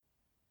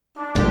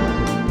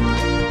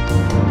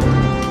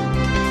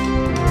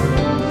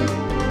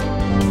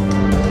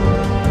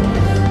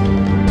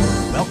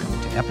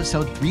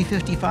episode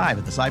 355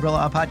 of the Cyber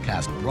Law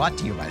Podcast, brought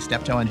to you by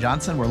Steptoe and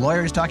Johnson. We're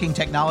lawyers talking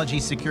technology,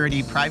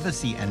 security,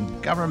 privacy,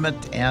 and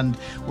government, and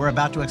we're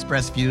about to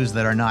express views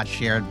that are not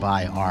shared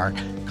by our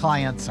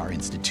clients, our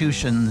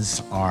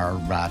institutions, our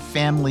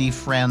family,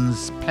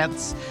 friends,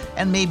 pets,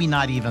 and maybe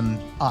not even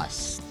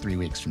us 3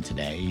 weeks from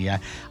today.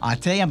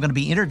 Today I'm going to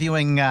be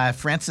interviewing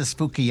Francis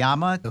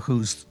Fukuyama,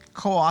 who's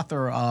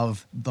co-author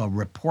of the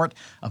report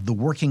of the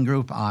Working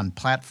Group on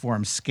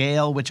Platform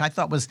Scale, which I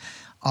thought was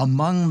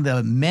among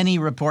the many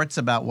reports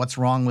about what's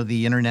wrong with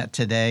the internet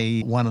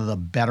today, one of the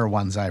better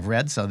ones I've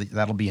read, so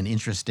that'll be an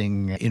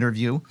interesting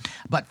interview.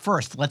 But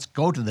first, let's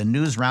go to the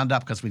news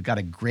roundup because we've got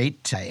a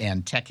great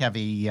and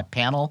tech-heavy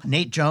panel.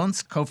 Nate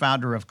Jones,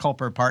 co-founder of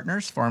Culper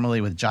Partners, formerly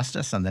with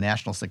Justice and the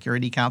National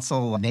Security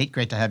Council. Nate,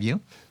 great to have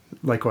you.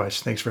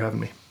 Likewise. Thanks for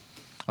having me.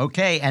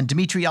 Okay, and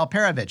Dmitry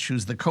Alperovich,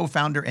 who's the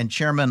co-founder and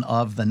chairman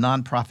of the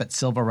nonprofit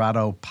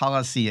Silverado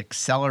Policy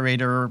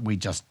Accelerator. We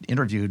just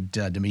interviewed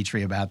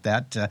Dmitry about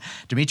that.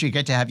 Dmitry,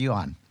 great to have you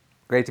on.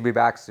 Great to be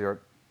back,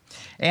 Stuart.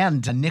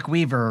 And Nick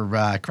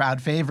Weaver,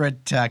 crowd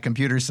favorite,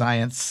 computer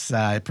science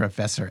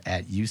professor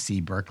at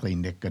UC Berkeley.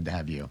 Nick, good to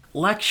have you.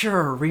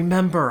 Lecturer,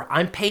 remember,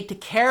 I'm paid to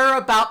care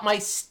about my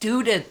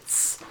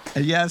students.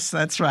 Yes,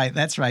 that's right.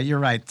 That's right. You're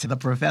right. The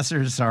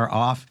professors are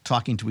off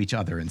talking to each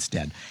other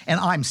instead. And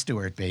I'm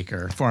Stuart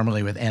Baker,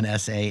 formerly with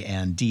NSA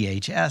and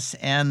DHS,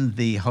 and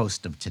the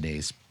host of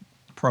today's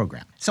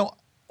program. So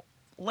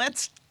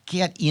let's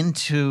get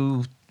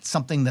into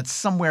something that's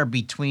somewhere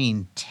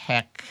between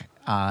tech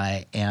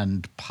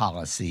and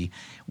policy,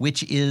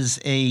 which is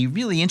a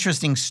really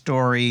interesting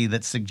story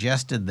that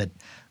suggested that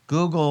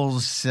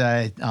Google's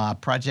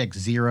Project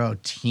Zero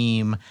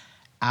team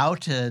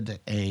outed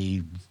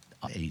a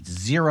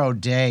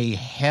zero-day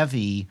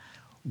heavy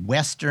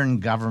Western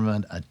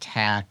government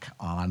attack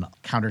on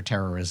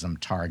counterterrorism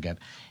target.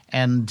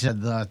 And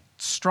the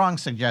strong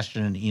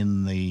suggestion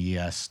in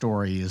the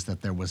story is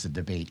that there was a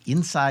debate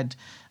inside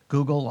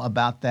Google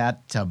about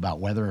that, about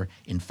whether,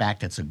 in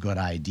fact, it's a good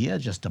idea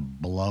just to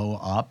blow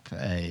up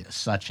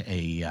such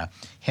a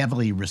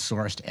heavily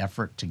resourced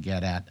effort to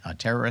get at a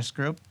terrorist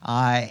group,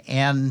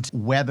 and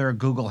whether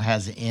Google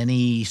has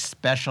any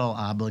special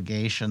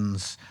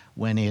obligations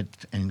when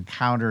it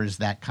encounters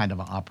that kind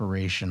of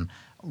operation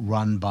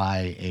run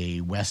by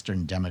a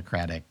Western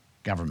democratic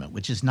government,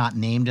 which is not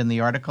named in the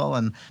article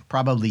and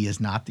probably is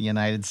not the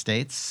United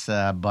States,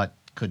 but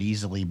could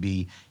easily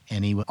be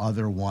any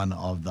other one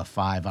of the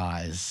Five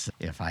Eyes.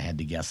 If I had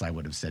to guess, I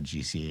would have said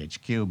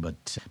GCHQ,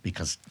 but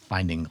because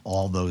finding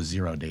all those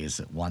 0 days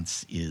at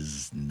once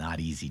is not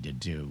easy to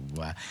do.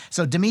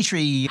 So,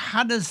 Dmitry,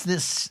 how does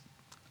this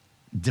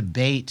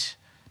debate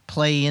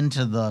play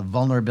into the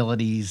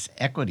vulnerabilities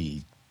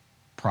equity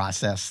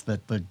process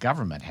that the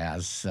government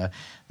has?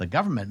 The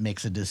government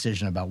makes a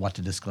decision about what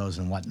to disclose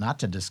and what not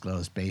to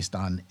disclose based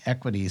on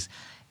equities.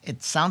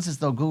 It sounds as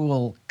though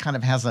Google kind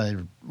of has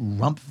a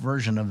rump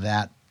version of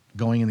that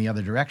going in the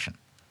other direction.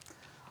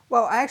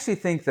 Well, I actually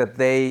think that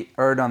they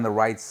erred on the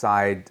right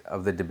side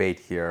of the debate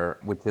here,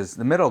 which is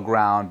the middle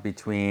ground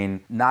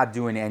between not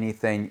doing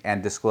anything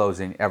and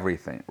disclosing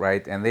everything,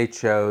 right? And they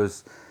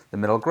chose the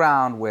middle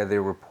ground where they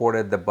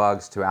reported the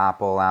bugs to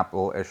Apple.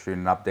 Apple issued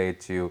an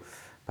update to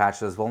patch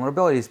those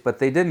vulnerabilities, but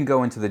they didn't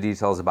go into the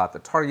details about the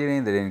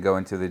targeting. They didn't go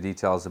into the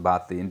details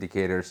about the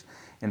indicators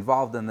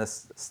involved in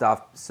this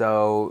stuff.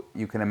 So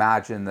you can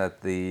imagine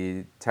that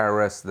the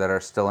terrorists that are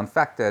still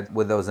infected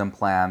with those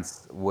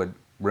implants would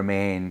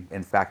remain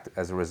infected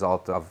as a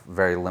result of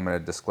very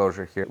limited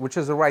disclosure here, which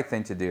is the right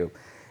thing to do.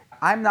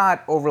 I'm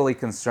not overly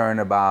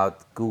concerned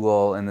about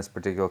Google in this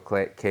particular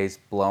case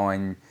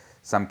blowing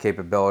some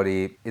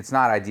capability. It's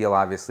not ideal,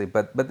 obviously,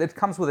 but it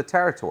comes with a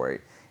territory.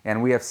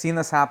 And we have seen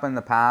this happen in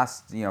the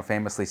past,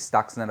 famously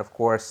Stuxnet, of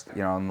course,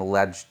 an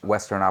alleged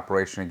Western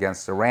operation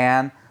against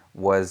Iran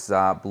was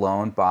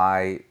blown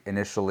by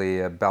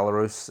initially a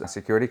Belarus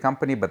security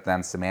company, but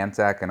then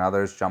Symantec and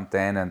others jumped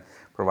in and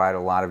provided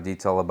a lot of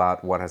detail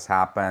about what has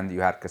happened.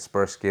 You had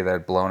Kaspersky that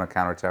had blown a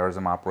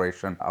counterterrorism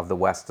operation of the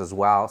West as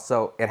well.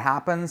 So it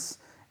happens,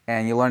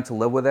 and you learn to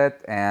live with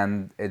it,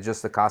 and it's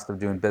just the cost of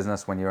doing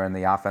business when you're in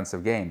the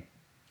offensive game.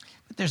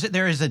 But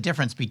there is a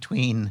difference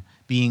between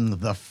being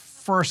the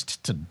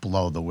first to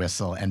blow the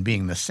whistle and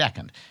being the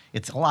second.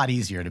 It's a lot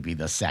easier to be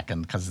the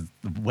second because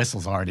the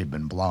whistle's already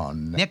been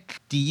blown. Nick,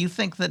 do you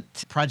think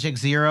that Project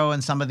Zero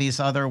and some of these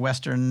other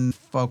Western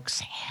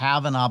folks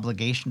have an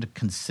obligation to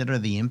consider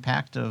the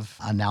impact of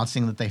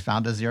announcing that they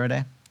found a 0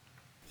 day?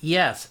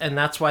 Yes, and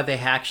that's why they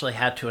actually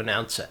had to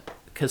announce it.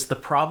 Because the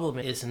problem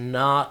is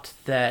not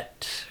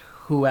that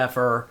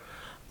whoever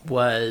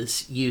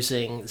was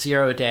using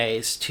 0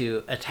 days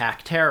to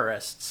attack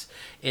terrorists.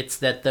 It's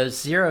that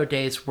those 0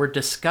 days were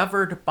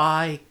discovered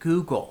by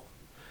Google,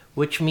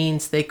 which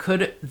means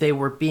they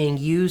were being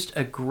used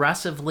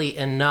aggressively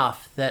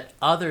enough that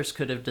others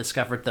could have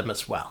discovered them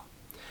as well.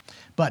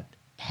 But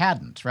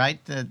hadn't, right?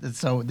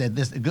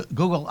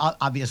 Google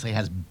obviously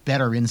has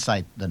better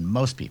insight than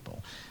most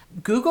people.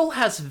 Google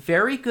has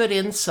very good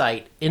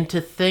insight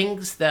into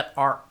things that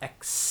are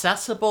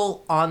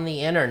accessible on the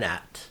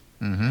internet.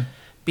 Mm-hmm.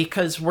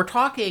 because we're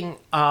talking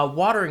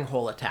watering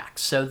hole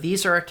attacks. So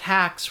these are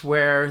attacks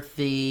where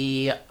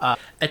the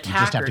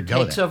attacker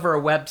takes over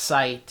a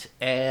website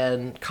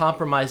and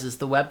compromises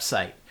the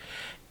website.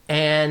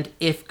 And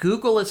if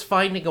Google is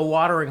finding a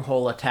watering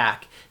hole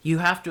attack, you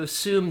have to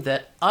assume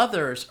that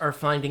others are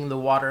finding the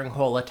watering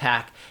hole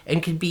attack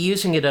and can be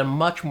using it in a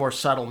much more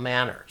subtle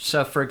manner.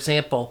 So, for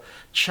example,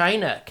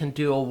 China can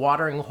do a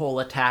watering hole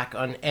attack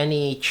on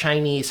any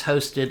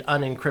Chinese-hosted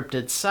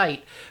unencrypted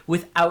site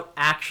without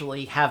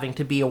actually having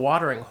to be a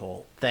watering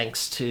hole,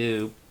 thanks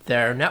to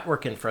their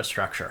network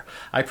infrastructure.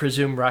 I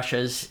presume Russia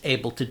is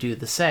able to do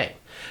the same.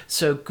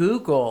 So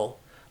Google,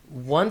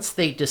 once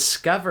they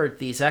discovered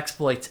these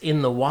exploits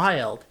in the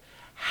wild,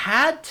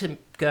 had to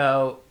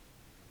go,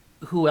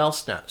 who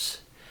else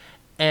knows?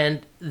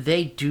 And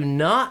they do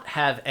not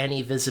have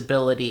any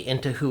visibility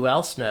into who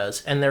else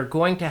knows, and they're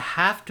going to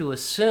have to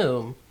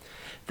assume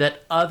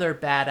that other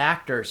bad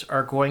actors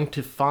are going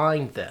to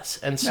find this.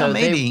 And so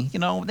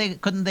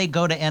couldn't they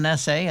go to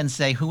NSA and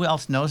say, who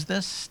else knows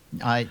this?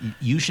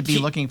 You should be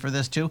looking for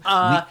this too.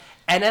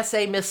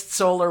 NSA missed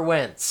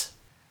SolarWinds.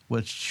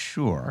 Well,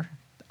 sure.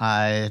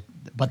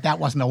 But that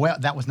was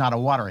not a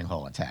watering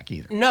hole attack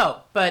either.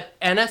 No, but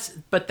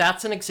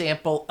that's an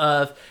example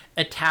of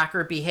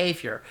attacker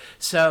behavior.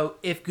 So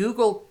if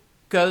Google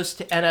goes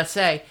to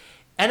NSA,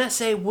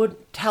 NSA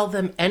wouldn't tell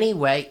them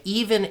anyway,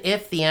 even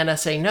if the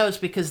NSA knows,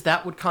 because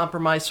that would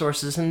compromise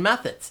sources and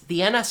methods.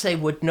 The NSA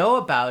would know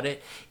about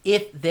it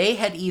if they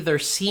had either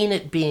seen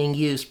it being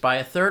used by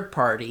a third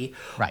party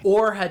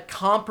or had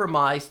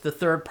compromised the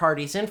third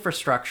party's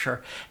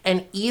infrastructure.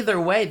 And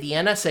either way, the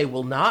NSA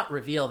will not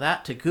reveal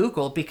that to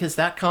Google because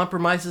that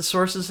compromises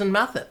sources and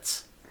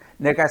methods.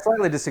 Nick, I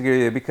slightly disagree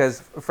with you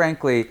because,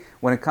 frankly,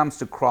 when it comes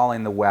to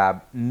crawling the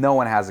web, no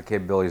one has the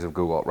capabilities of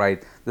Google,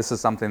 right? This is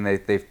something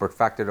they've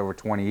perfected over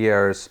 20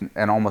 years,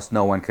 and almost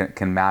no one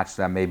can match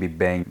them. Maybe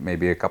Bing,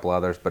 maybe a couple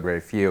others, but very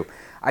few.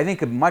 I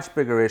think a much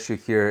bigger issue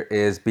here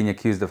is being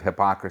accused of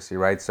hypocrisy,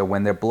 right? So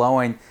when they're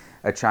blowing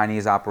a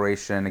Chinese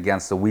operation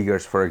against the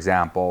Uyghurs, for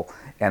example,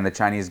 and the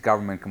Chinese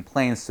government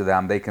complains to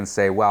them, they can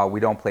say, well, we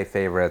don't play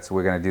favorites.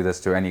 We're going to do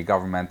this to any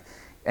government.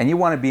 And you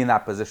want to be in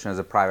that position as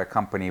a private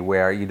company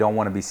where you don't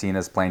want to be seen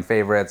as playing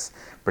favorites,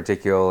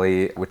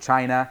 particularly with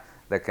China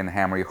that can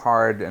hammer you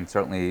hard, and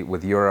certainly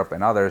with Europe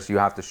and others. You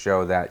have to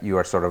show that you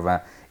are sort of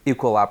an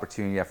equal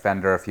opportunity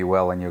offender, if you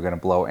will, and you're going to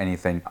blow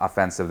anything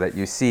offensive that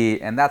you see.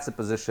 And that's a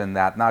position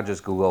that not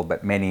just Google,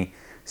 but many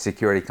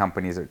security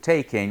companies are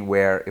taking,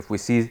 where if we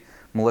see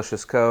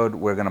malicious code,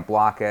 we're going to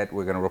block it,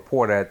 we're going to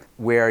report it.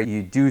 Where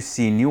you do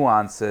see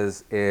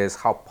nuances is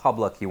how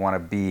public you want to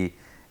be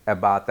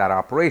about that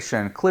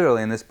operation.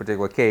 Clearly, in this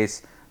particular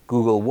case,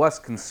 Google was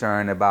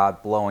concerned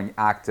about blowing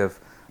active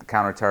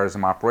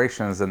counterterrorism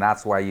operations, and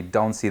that's why you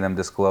don't see them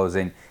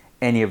disclosing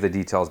any of the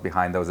details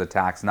behind those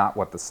attacks, not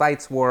what the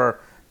sites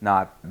were,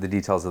 not the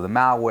details of the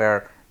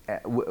malware,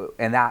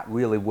 and that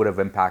really would have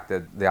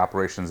impacted the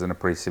operations in a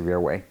pretty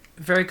severe way.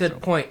 Very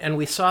good point. And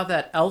we saw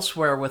that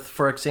elsewhere with,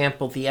 for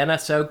example, the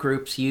NSO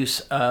group's use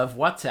of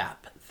WhatsApp,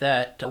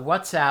 that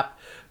WhatsApp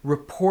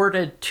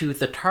reported to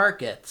the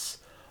targets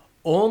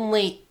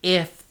only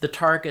if the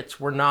targets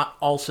were not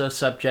also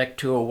subject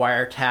to a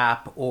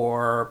wiretap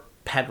or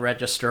pet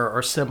register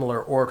or similar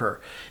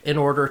order, in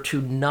order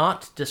to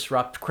not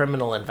disrupt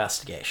criminal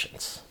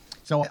investigations.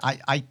 So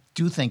I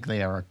do think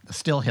they are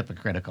still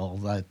hypocritical.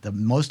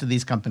 Most of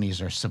these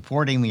companies are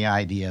supporting the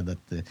idea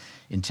that the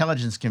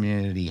intelligence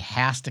community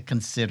has to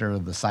consider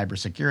the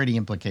cybersecurity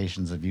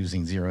implications of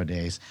using 0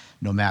 days,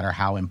 no matter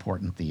how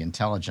important the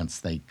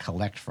intelligence they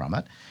collect from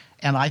it.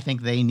 And I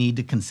think they need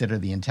to consider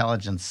the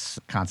intelligence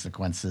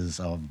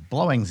consequences of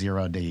blowing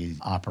 0 day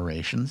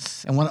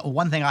operations. And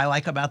one thing I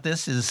like about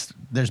this is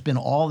there's been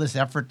all this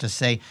effort to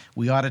say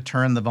we ought to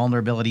turn the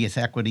vulnerability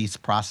equities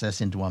process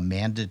into a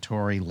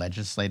mandatory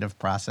legislative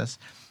process.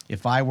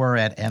 If I were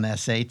at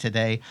NSA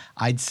today,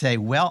 I'd say,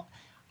 well,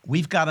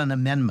 we've got an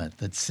amendment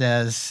that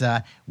says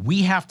if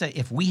we have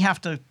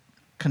to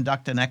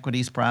conduct an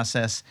equities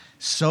process,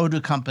 so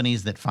do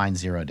companies that find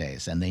 0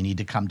 days. And they need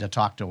to come to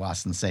talk to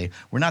us and say,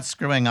 we're not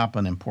screwing up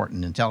an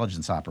important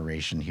intelligence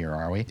operation here,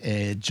 are we?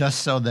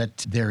 Just so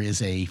that there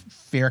is a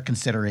fair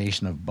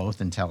consideration of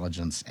both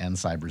intelligence and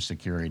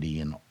cybersecurity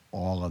in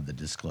all of the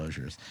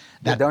disclosures.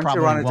 That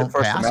probably won't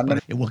pass,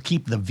 but it will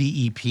keep the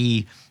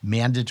VEP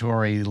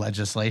mandatory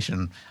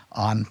legislation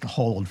on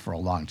hold for a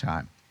long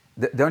time.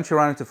 Don't you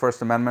run into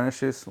First Amendment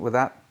issues with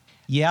that?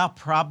 Yeah,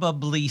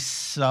 probably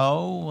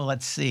so.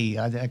 Let's see.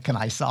 Can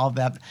I solve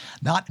that?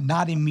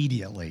 Not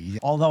immediately.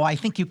 Although I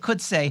think you could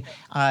say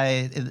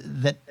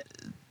that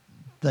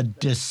the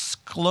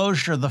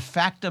disclosure, the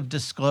fact of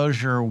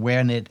disclosure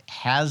when it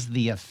has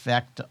the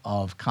effect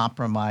of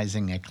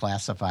compromising a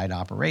classified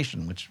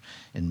operation, which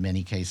in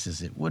many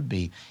cases it would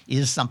be,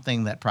 is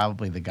something that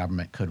probably the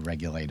government could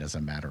regulate as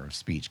a matter of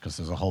speech, because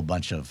there's a whole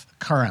bunch of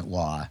current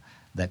law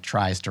that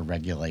tries to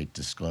regulate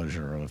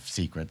disclosure of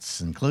secrets,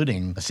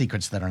 including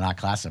secrets that are not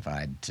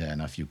classified in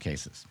a few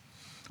cases.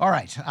 All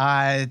right.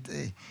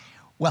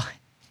 Well,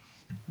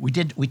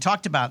 We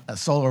talked about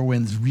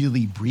SolarWinds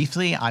really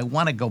briefly. I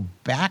want to go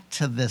back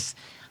to this,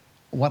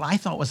 what I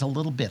thought was a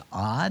little bit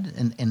odd,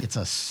 and it's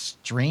a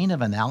strain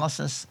of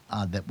analysis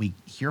that we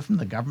hear from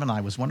the government.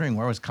 I was wondering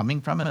where it was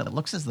coming from, and it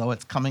looks as though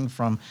it's coming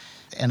from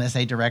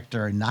NSA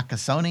Director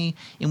Nakasone,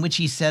 in which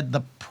he said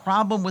the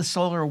problem with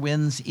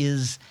SolarWinds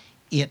is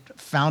it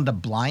found a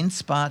blind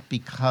spot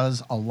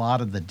because a lot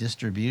of the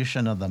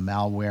distribution of the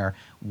malware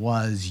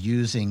was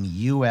using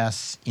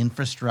U.S.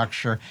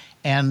 infrastructure.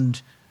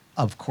 And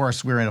of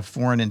course, we're in a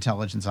foreign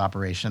intelligence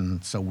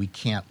operation, so we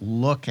can't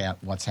look at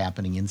what's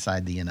happening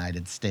inside the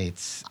United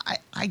States.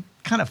 I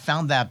kind of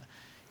found that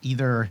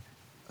either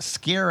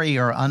scary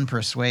or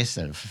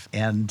unpersuasive.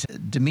 And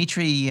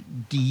Dmitry,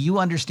 do you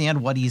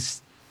understand what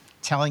he's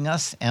telling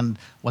us and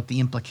what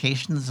the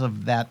implications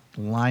of that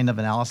line of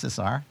analysis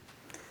are?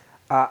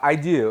 I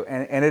do,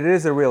 and it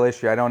is a real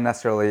issue. I don't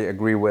necessarily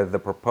agree with the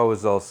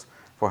proposals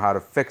for how to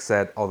fix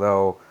it,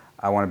 although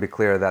I want to be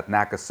clear that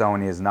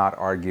Nakasone is not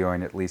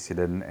arguing, at least he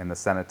didn't in the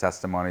Senate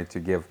testimony, to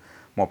give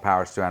more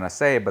powers to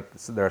NSA, but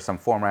there are some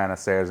former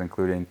NSAers,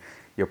 including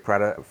your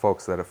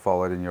folks that have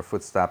followed in your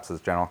footsteps as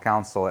general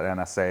counsel at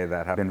NSA,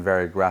 that have been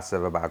very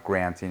aggressive about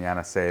granting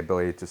NSA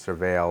ability to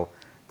surveil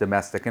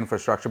domestic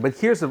infrastructure. But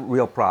here's the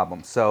real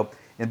problem. So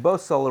in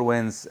both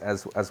SolarWinds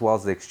as well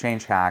as the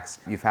Exchange hacks,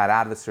 you've had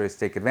adversaries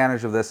take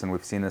advantage of this, and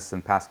we've seen this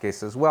in past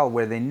cases as well,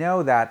 where they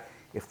know that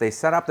if they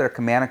set up their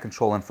command and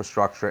control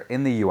infrastructure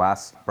in the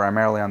US,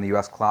 primarily on the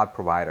US cloud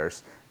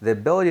providers, the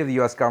ability of the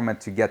US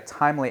government to get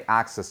timely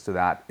access to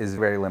that is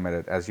very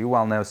limited. As you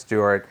well know,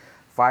 Stuart,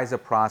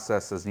 FISA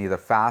process is neither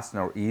fast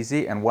nor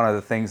easy, and one of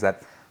the things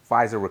that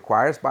FISA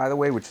requires, by the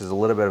way, which is a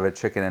little bit of a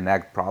chicken and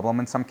egg problem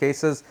in some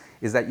cases,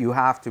 is that you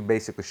have to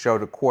basically show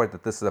to court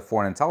that this is a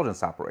foreign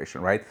intelligence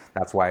operation, right?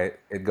 That's why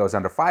it goes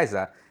under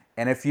FISA.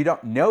 And if you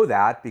don't know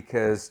that,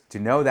 because to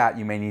know that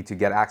you may need to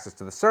get access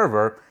to the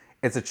server,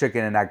 it's a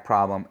chicken and egg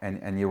problem,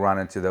 and you run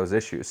into those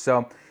issues.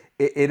 So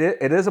it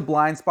is a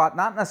blind spot,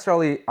 not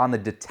necessarily on the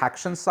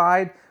detection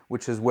side,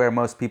 which is where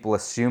most people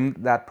assume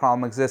that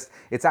problem exists.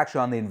 It's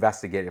actually on the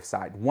investigative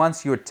side.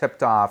 Once you're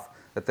tipped off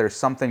that there's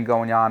something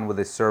going on with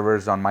the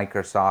servers on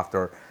Microsoft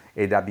or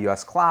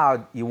AWS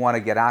Cloud, you want to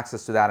get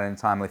access to that in a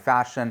timely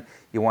fashion.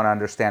 You want to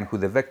understand who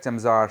the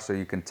victims are so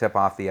you can tip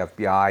off the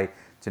FBI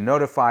to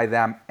notify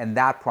them. And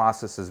that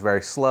process is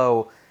very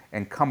slow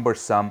and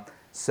cumbersome.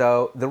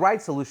 So the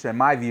right solution, in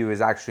my view, is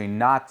actually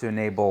not to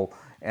enable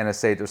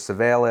NSA to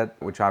surveil it,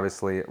 which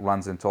obviously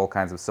runs into all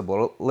kinds of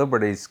civil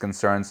liberties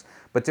concerns,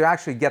 but to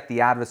actually get the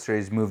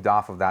adversaries moved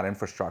off of that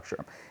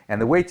infrastructure.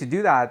 And the way to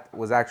do that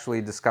was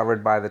actually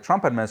discovered by the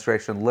Trump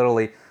administration.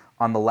 Literally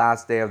on the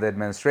last day of the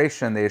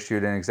administration, they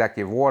issued an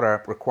executive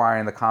order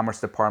requiring the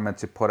Commerce Department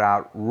to put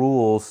out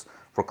rules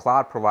for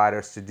cloud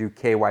providers to do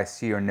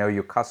KYC or Know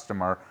Your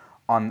Customer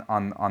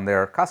on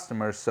their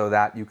customers so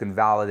that you can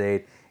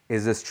validate,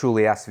 is this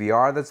truly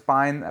SVR that's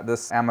buying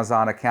this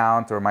Amazon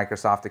account or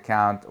Microsoft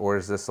account, or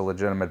is this a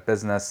legitimate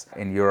business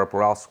in Europe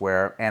or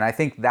elsewhere? And I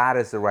think that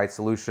is the right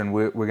solution.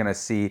 We're going to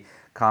see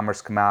Commerce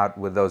come out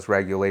with those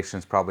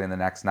regulations probably in the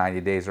next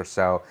 90 days or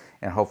so,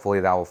 and hopefully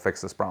that will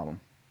fix this problem.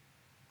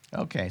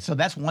 Okay, so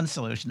that's one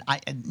solution.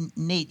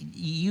 Nate,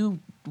 you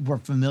were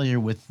familiar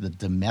with the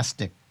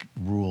domestic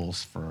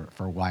rules for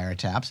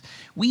wiretaps.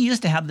 We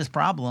used to have this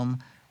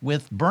problem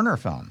with burner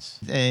phones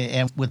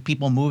and with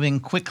people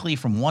moving quickly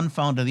from one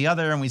phone to the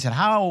other. And we said,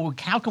 how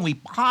can we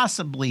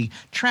possibly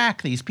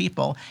track these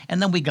people? And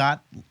then we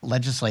got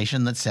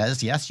legislation that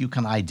says, yes, you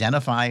can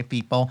identify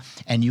people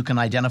and you can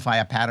identify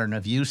a pattern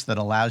of use that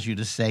allows you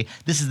to say,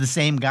 this is the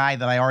same guy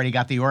that I already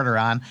got the order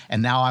on,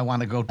 and now I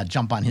want to go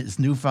jump on his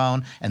new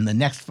phone and the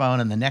next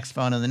phone and the next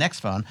phone and the next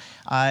phone.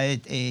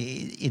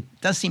 It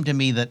does seem to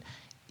me that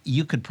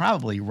you could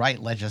probably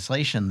write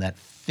legislation that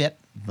fit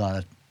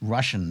the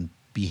Russian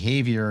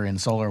behavior in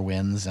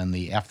SolarWinds and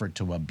the effort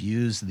to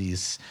abuse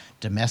these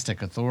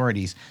domestic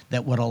authorities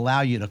that would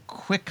allow you to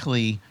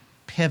quickly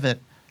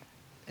pivot,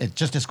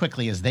 just as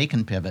quickly as they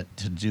can pivot,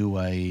 to do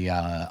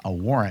a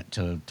warrant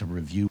to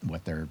review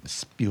what they're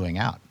spewing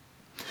out.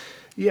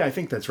 Yeah, I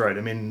think that's right.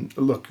 I mean,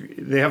 look,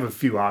 they have a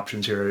few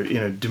options here.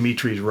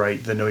 Dimitri's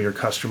right. The know your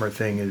customer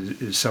thing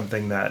is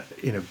something that,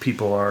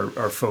 people are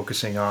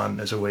focusing on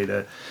as a way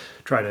to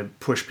try to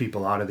push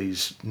people out of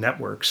these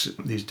networks,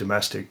 these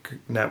domestic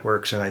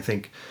networks. And I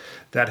think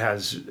that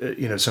has,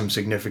 some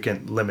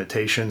significant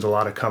limitations. A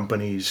lot of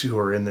companies who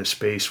are in this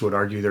space would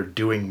argue they're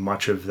doing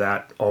much of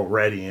that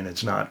already, and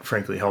it's not,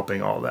 frankly,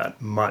 helping all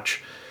that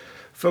much.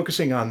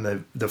 Focusing on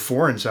the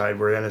foreign side,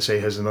 where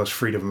NSA has the most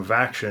freedom of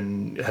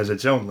action, has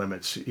its own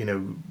limits.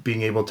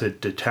 Being able to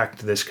detect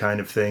this kind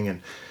of thing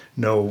and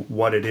know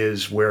what it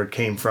is, where it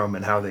came from,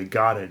 and how they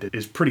got it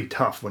is pretty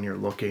tough when you're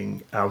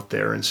looking out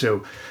there. And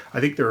so I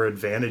think there are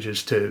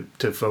advantages to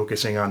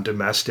focusing on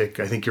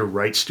domestic. I think you're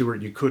right,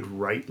 Stuart. You could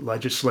write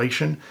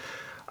legislation.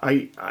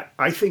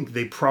 I think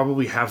they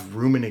probably have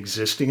room in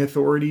existing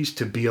authorities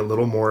to be a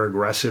little more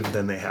aggressive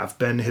than they have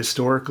been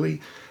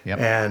historically. Yep.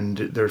 And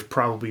there's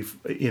probably,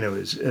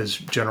 as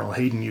General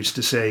Hayden used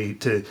to say,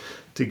 to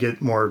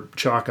get more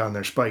chalk on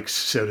their spikes,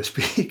 so to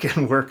speak,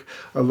 and work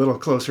a little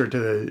closer to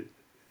the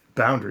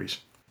boundaries.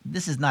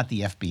 This is not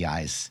the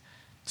FBI's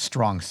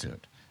strong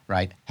suit,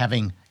 right?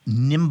 Having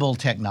nimble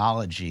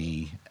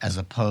technology as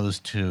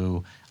opposed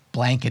to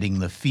blanketing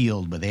the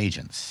field with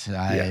agents.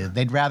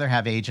 They'd rather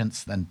have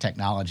agents than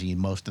technology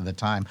most of the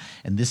time.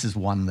 And this is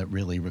one that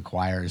really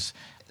requires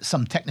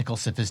some technical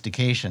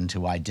sophistication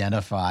to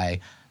identify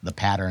the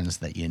patterns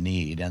that you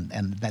need.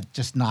 And that's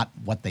just not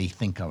what they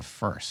think of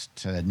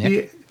first.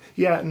 Nick?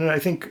 Yeah, no, I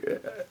think,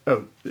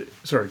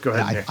 sorry, go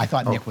ahead, Nick. I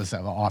thought Nick was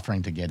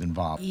offering to get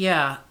involved.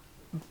 Yeah,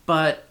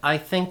 but I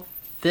think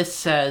this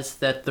says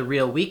that the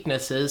real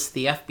weakness is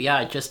the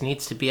FBI just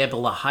needs to be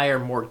able to hire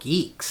more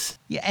geeks.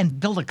 Yeah, and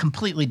build a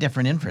completely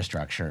different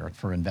infrastructure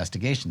for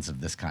investigations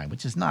of this kind,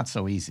 which is not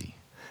so easy.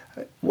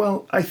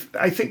 Well, I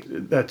think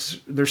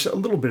there's a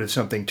little bit of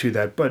something to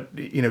that, but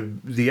the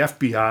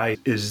FBI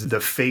is the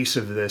face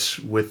of this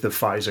with the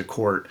FISA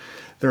court.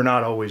 They're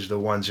not always the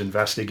ones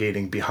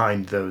investigating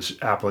behind those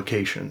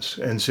applications,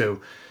 and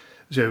so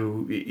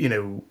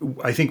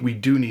I think we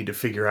do need to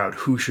figure out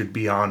who should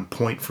be on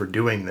point for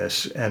doing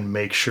this and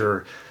make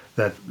sure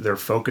that they're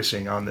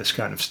focusing on this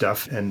kind of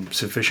stuff and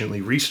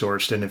sufficiently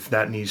resourced. And if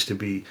that needs to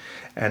be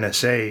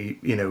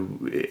NSA,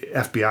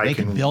 FBI they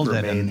can build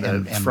it remain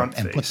and the front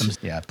put face.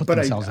 put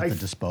themselves at the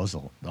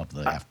disposal of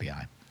the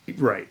FBI.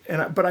 Right.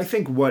 But I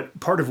think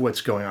part of what's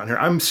going on here,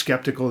 I'm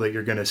skeptical that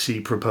you're going to see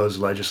proposed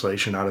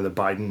legislation out of the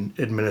Biden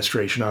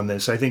administration on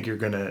this. I think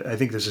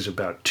this is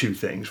about two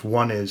things.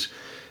 One is,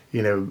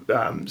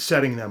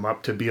 setting them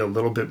up to be a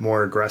little bit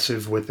more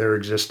aggressive with their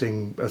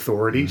existing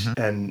authorities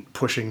and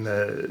pushing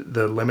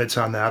the limits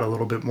on that a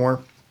little bit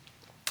more.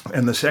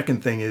 And the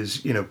second thing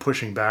is,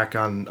 pushing back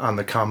on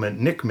the comment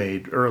Nick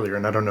made earlier.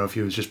 And I don't know if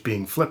he was just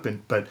being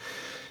flippant, but,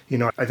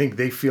 I think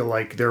they feel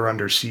like they're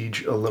under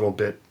siege a little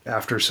bit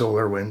after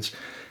SolarWinds.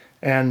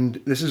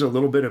 And this is a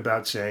little bit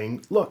about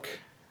saying, look,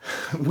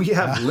 we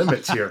have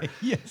limits here.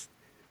 Yes.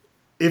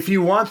 If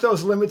you want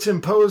those limits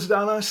imposed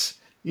on us,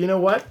 you know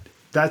what?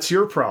 That's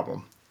your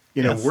problem.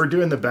 Yes. We're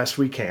doing the best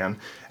we can.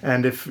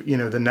 And if,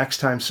 the next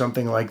time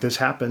something like this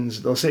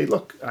happens, they'll say,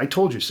 look, I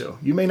told you so.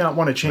 You may not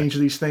want to change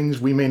these things.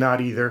 We may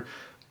not either.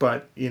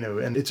 But,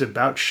 and it's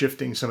about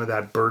shifting some of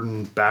that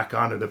burden back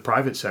onto the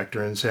private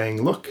sector and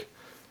saying, look,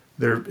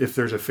 if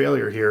there's a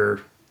failure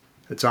here,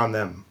 it's on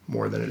them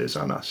more than it is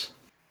on us.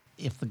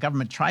 If the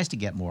government tries to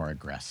get more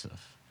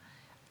aggressive,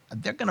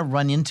 they're going to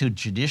run into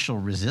judicial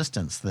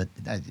resistance that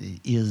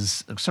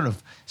is sort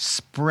of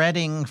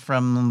spreading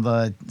from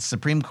the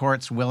Supreme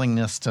Court's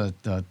willingness to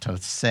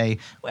say,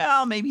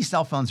 well, maybe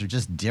cell phones are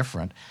just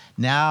different.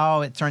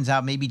 Now it turns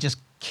out maybe just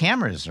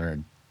cameras are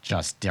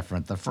just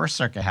different. The First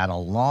Circuit had a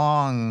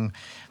long,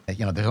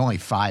 there's only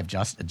 5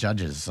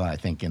 judges, I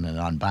think, in an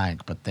en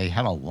banc, but they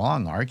had a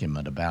long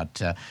argument about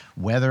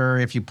whether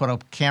if you put a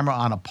camera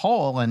on a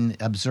pole and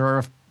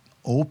observe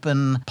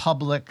open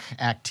public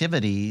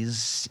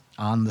activities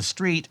on the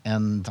street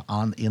and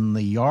in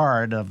the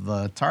yard of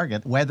the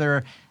target,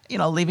 whether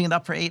leaving it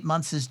up for 8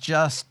 months is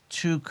just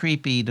too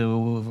creepy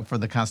for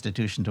the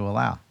Constitution to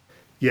allow.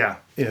 Yeah,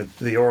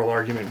 the oral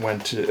argument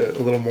went a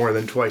little more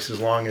than twice as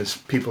long as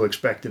people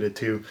expected it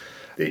to.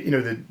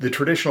 The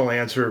traditional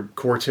answer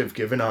courts have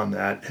given on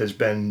that has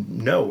been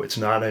no, it's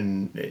not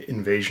an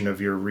invasion of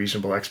your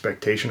reasonable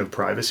expectation of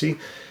privacy.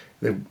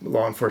 The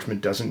law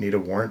enforcement doesn't need a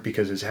warrant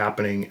because it's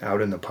happening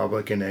out in the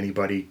public and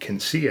anybody can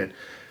see it.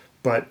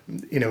 But,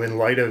 in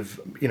light of,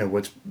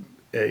 what's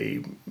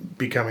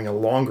becoming a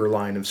longer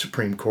line of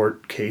Supreme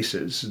Court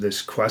cases,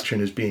 this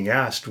question is being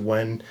asked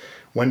when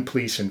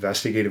police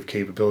investigative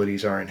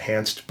capabilities are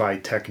enhanced by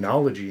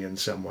technology in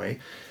some way,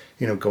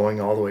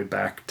 going all the way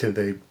back to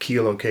the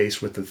Kelo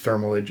case with the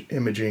thermal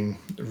imaging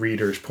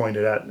readers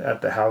pointed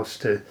at the house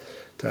to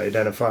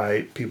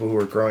identify people who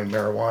are growing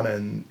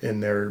marijuana in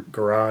their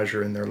garage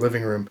or in their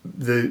living room.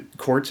 The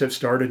courts have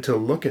started to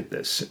look at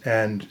this,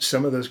 and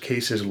some of those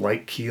cases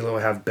like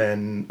Kelo have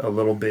been a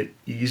little bit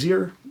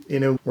easier,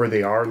 where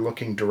they are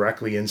looking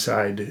directly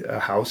inside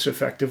a house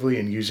effectively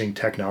and using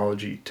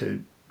technology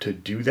to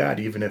do that,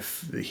 even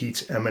if the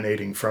heat's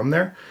emanating from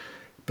there.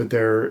 But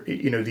there,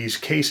 these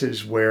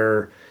cases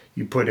where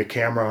you put a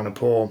camera on a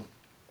pole,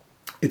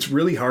 it's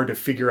really hard to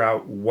figure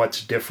out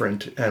what's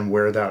different and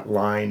where that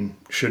line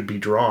should be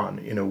drawn,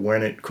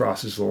 when it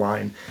crosses the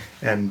line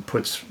and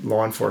puts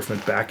law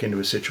enforcement back into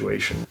a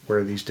situation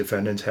where these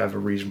defendants have a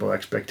reasonable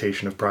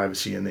expectation of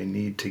privacy and they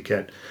need to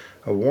get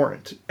a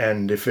warrant.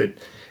 And if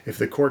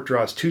the court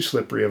draws too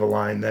slippery of a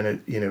line,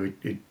 then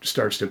it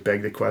starts to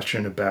beg the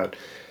question about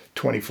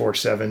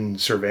 24/7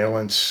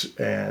 surveillance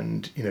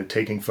and,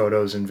 taking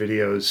photos and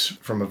videos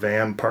from a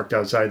van parked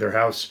outside their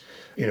house.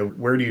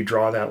 Where do you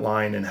draw that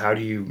line and how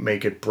do you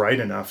make it bright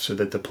enough so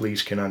that the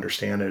police can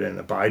understand it and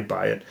abide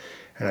by it?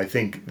 And I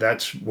think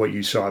that's what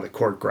you saw the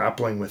court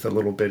grappling with a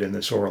little bit in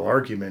this oral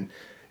argument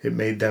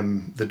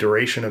the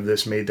duration of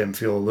this made them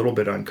feel a little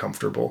bit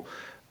uncomfortable.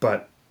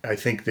 But I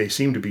think they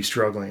seem to be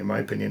struggling, in my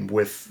opinion,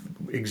 with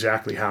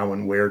exactly how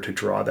and where to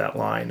draw that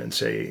line and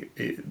say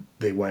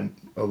they went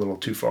a little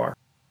too far.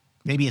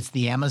 Maybe it's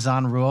the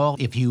Amazon rule.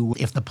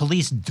 If the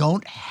police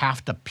don't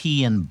have to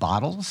pee in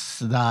bottles,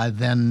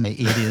 then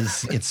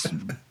it's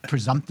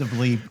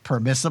presumptively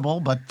permissible.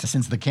 But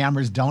since the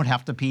cameras don't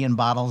have to pee in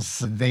bottles,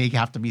 they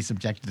have to be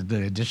subjected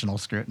to additional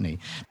scrutiny.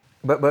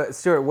 But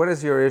Stuart, what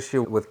is your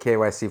issue with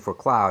KYC for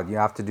cloud? You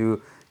have to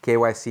do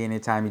KYC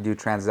anytime you do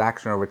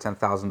transaction over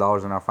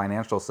 $10,000 in our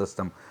financial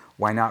system.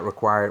 Why not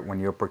require it when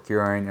you're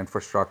procuring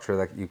infrastructure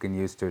that you can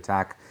use to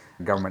attack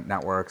government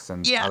networks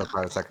and other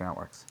private sector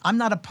networks? I'm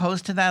not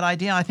opposed to that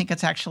idea. I think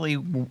it's actually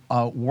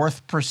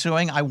worth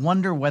pursuing. I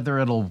wonder whether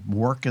it'll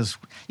work as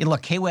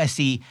look,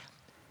 KYC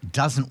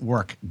doesn't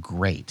work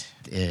great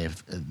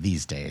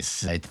these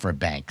days for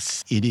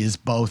banks. It is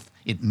both,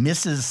 it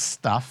misses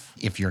stuff.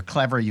 If you're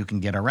clever, you can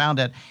get around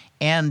it,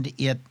 and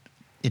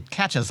it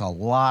catches a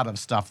lot of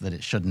stuff that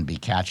it shouldn't be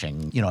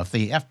catching. If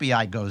the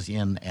FBI goes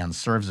in and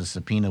serves a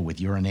subpoena with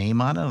your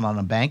name on it on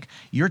a bank,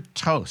 you're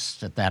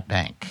toast at that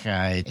bank.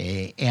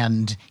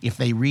 And if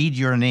they read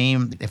your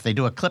name, if they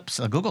do a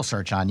Google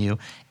search on you,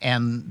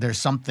 and there's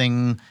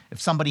something, if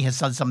somebody has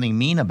said something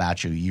mean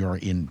about you, you're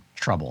in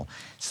trouble.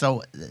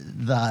 So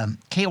the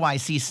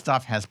KYC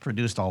stuff has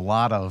produced a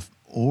lot of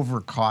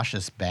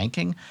overcautious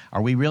banking.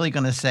 Are we really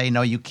going to say,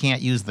 no, you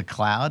can't use the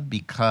cloud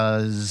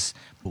because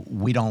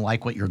we don't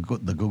like what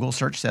the Google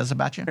search says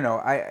about you?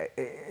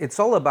 It's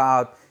all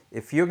about,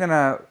 if you're going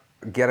to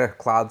get a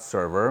cloud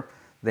server,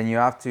 then you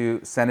have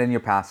to send in your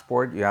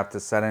passport, you have to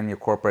send in your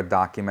corporate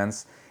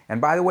documents. And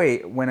by the way,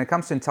 when it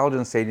comes to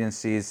intelligence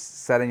agencies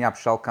setting up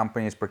shell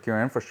companies,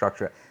 procuring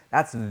infrastructure,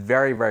 that's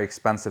very, very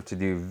expensive to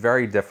do,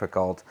 very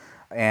difficult.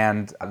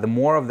 And the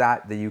more of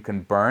that you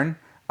can burn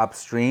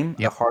upstream,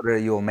 the harder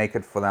you'll make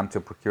it for them to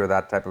procure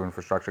that type of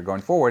infrastructure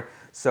going forward.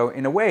 So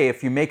in a way,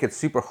 if you make it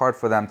super hard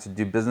for them to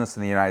do business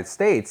in the United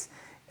States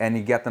and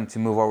you get them to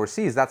move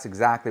overseas, that's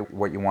exactly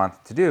what you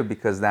want to do,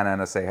 because then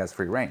NSA has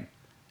free reign.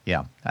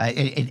 Yeah.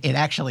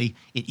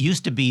 It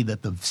used to be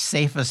that the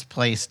safest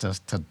place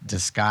to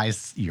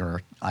disguise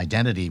your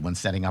identity when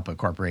setting up a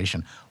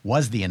corporation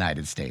was the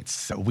United States.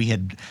 So we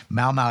had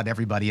Mao-Ma'd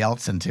everybody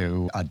else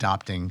into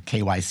adopting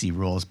KYC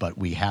rules, but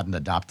we hadn't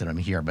adopted them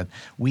here. But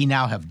we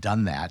now have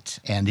done that,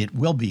 and it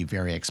will be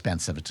very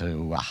expensive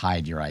to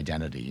hide your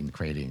identity in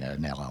creating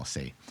an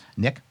LLC.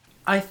 Nick?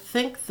 I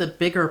think the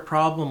bigger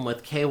problem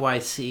with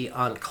KYC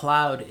on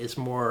cloud is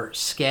more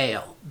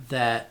scale.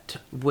 That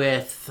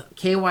with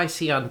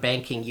KYC on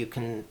banking, you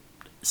can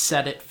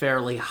set it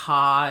fairly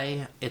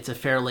high. It's a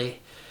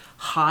fairly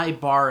high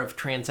bar of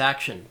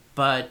transaction.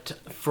 But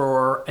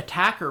for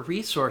attacker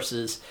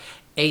resources,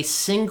 a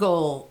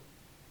single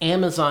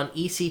Amazon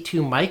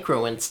EC2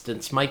 micro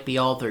instance might be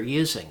all they're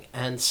using.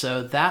 And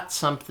so that's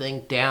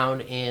something down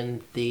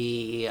in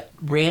the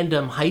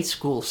random high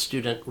school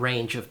student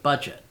range of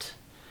budget.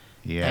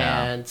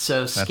 Yeah. And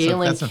so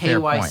scaling that's a fair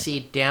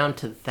KYC down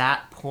to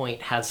that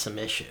point has some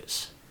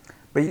issues.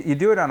 But you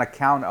do it on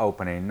account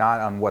opening,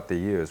 not on what they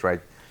use, right?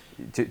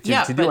 To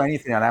do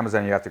anything on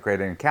Amazon, you have to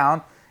create an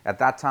account. At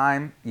that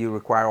time, you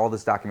require all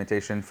this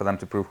documentation for them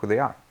to prove who they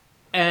are.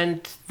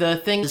 And the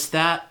thing is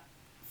that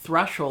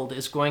threshold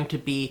is going to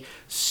be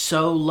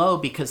so low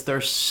because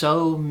there's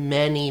so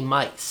many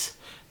mice.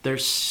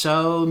 There's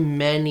so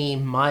many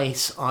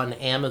mice on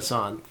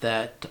Amazon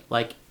that,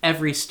 like,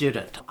 every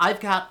student. I've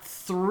got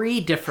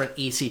 3 different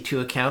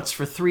EC2 accounts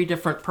for 3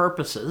 different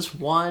purposes.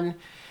 One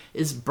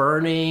is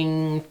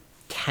burning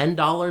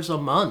 $10 a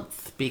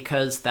month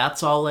because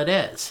that's all it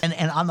is. And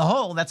on the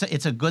whole,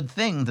 it's a good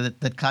thing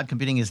that cloud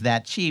computing is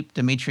that cheap.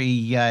 Dimitri,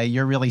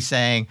 you're really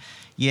saying,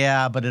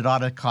 yeah, but it ought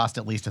to cost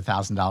at least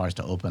 $1,000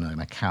 to open an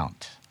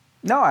account.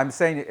 No, I'm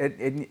saying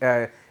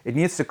it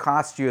needs to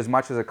cost you as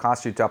much as it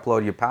costs you to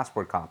upload your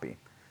passport copy.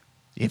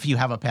 If you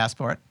have a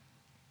passport,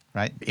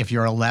 right? If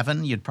you're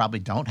 11, you probably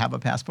don't have a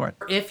passport.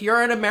 If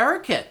you're an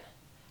American,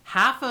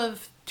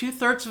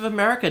 2/3 of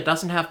America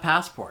doesn't have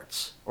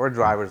passports. Or a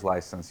driver's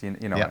license, you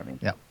know what I mean.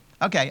 Yeah.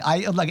 Okay,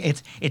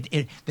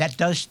 that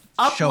does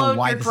show Upload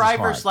why your this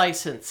driver's is hard.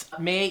 license.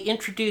 May I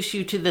introduce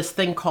you to this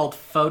thing called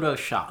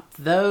Photoshop?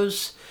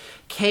 Those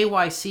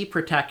KYC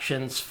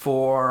protections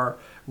for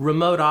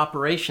remote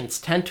operations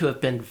tend to have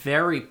been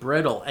very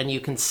brittle, and you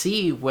can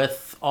see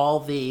with all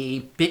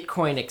the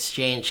Bitcoin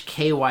exchange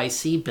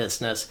KYC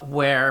business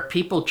where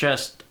people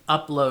just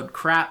upload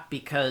crap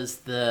because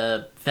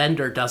the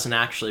vendor doesn't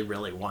actually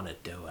really want to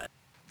do it.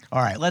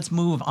 All right, let's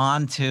move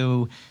on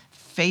to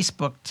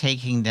Facebook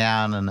taking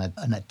down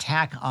an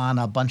attack on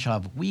a bunch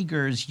of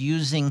Uyghurs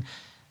using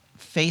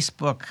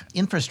Facebook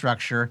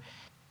infrastructure.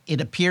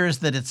 It appears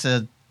that it's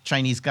a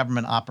Chinese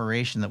government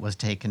operation that was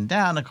taken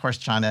down. Of course,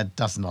 China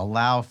doesn't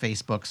allow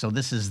Facebook. So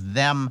this is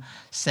them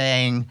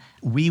saying,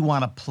 we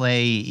want to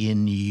play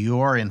in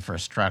your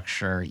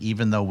infrastructure,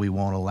 even though we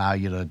won't allow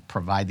you to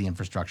provide the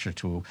infrastructure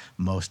to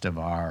most of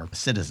our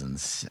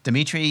citizens.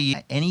 Dimitri,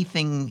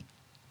 anything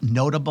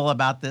notable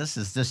about this?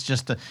 Is this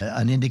just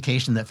an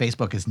indication that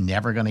Facebook is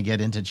never going to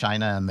get into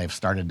China and they've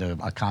started to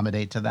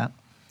accommodate to that?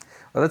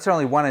 Well, that's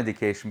certainly one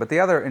indication. But the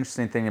other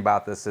interesting thing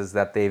about this is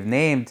that they've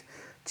named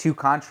two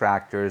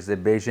contractors, the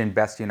Beijing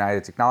Best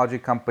United Technology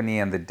Company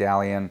and the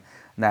Dalian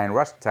 9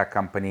 Rush Tech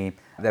Company,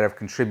 that have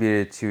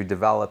contributed to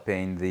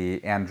developing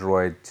the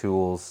Android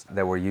tools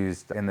that were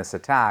used in this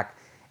attack.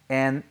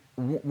 And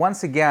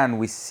once again,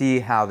 we see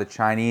how the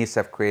Chinese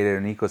have created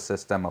an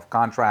ecosystem of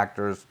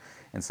contractors,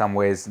 in some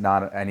ways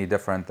not any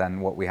different than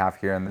what we have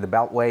here in the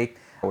Beltway,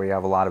 where you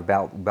have a lot of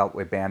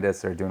Beltway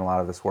bandits that are doing a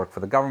lot of this work for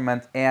the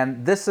government.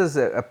 And this is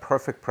a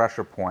perfect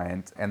pressure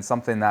point and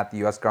something that the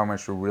US government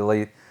should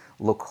really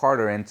look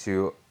harder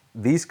into.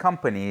 These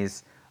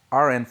companies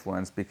are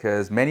influenced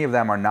because many of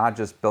them are not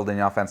just building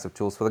offensive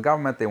tools for the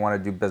government, they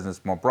want to do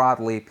business more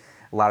broadly.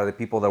 A lot of the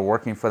people that are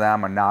working for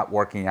them are not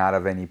working out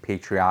of any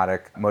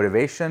patriotic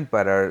motivation,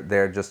 but are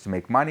there just to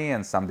make money,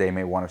 and someday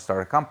may want to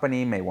start a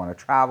company, may want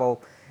to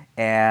travel.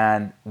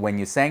 And when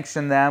you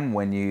sanction them,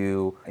 when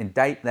you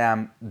indict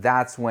them,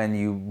 that's when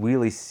you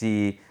really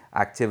see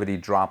activity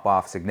drop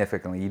off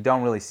significantly. You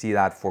don't really see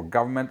that for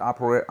government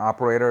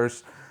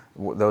operators,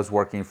 those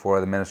working for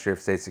the Ministry of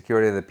State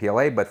Security, the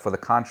PLA, but for the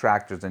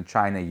contractors in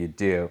China, you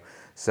do.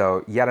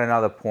 So yet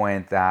another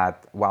point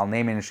that while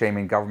naming and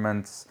shaming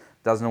governments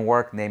doesn't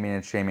work, naming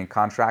and shaming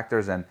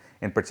contractors, and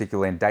in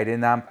particular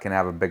indicting them, can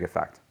have a big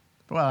effect.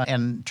 Well,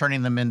 and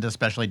turning them into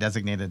specially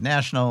designated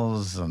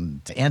nationals and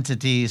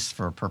entities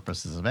for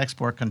purposes of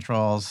export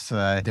controls,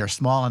 they're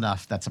small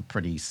enough. That's a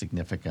pretty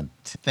significant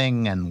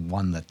thing, and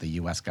one that the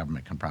U.S.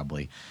 government can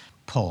probably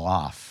pull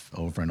off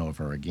over and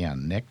over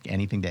again. Nick,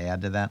 anything to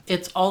add to that?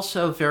 It's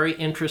also very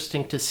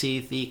interesting to see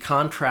the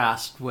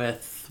contrast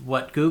with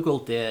what Google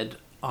did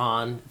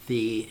on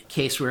the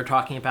case we were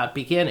talking about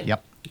beginning.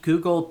 Yep.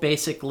 Google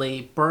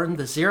basically burned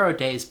the 0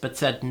 days but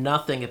said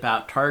nothing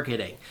about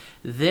targeting.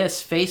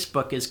 This,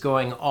 Facebook is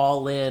going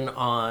all in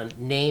on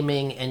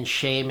naming and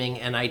shaming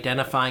and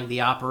identifying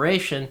the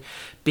operation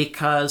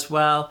because,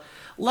 well,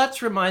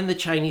 let's remind the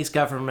Chinese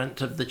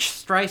government of the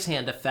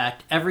Streisand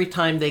effect. Every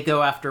time they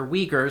go after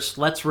Uyghurs,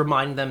 let's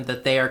remind them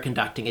that they are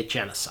conducting a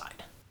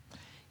genocide.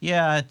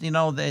 Yeah,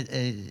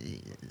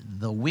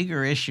 the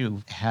Uyghur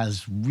issue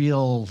has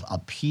real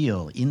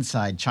appeal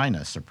inside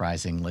China,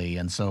 surprisingly.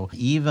 And so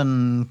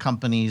even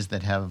companies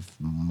that have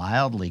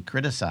mildly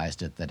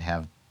criticized it, that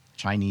have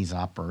Chinese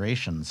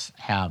operations,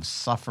 have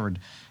suffered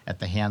at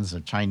the hands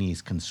of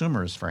Chinese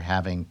consumers for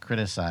having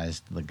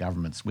criticized the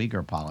government's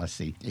Uyghur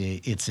policy.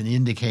 It's an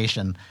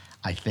indication,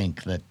 I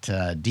think, that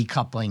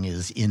decoupling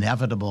is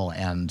inevitable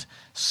and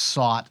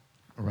sought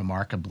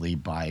remarkably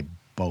by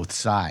both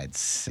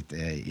sides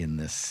in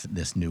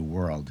this new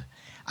world.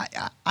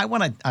 I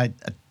want to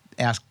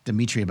ask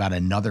Dimitri about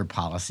another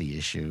policy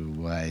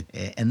issue,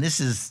 and this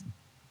is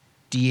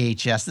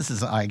DHS. This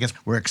is, I guess,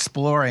 we're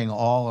exploring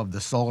all of the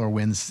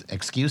SolarWinds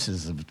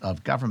excuses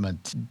of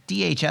government.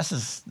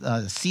 DHS's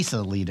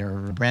CISA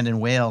leader, Brandon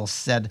Wales,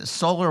 said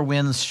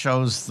SolarWinds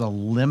shows the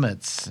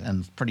limits,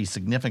 and pretty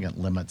significant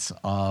limits,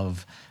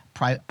 of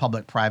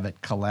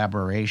public-private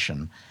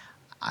collaboration.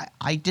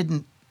 I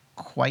didn't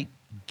quite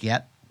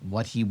get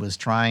what he was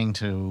trying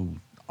to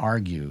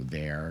argue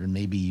there, and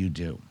maybe you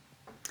do.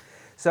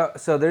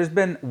 So there's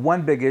been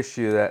one big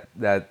issue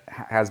that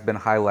has been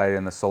highlighted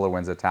in the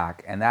SolarWinds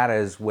attack, and that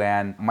is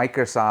when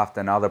Microsoft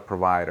and other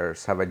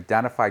providers have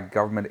identified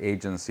government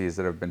agencies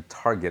that have been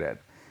targeted,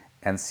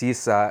 and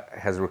CISA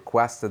has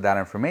requested that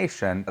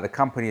information. The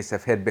companies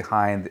have hid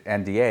behind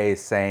NDAs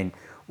saying,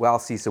 well,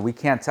 CISA, we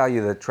can't tell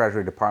you the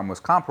Treasury Department was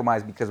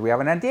compromised because we have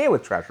an NDA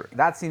with Treasury.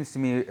 That seems to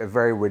me a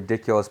very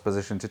ridiculous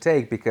position to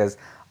take, because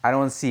I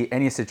don't see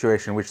any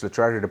situation in which the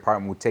Treasury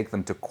Department would take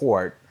them to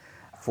court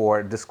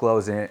for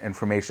disclosing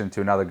information to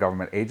another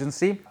government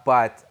agency.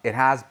 But it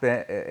has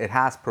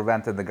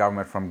prevented the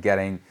government from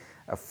getting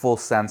a full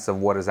sense of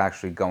what is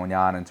actually going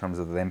on in terms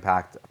of the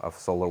impact of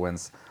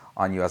SolarWinds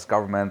on U.S.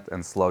 government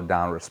and slowed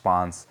down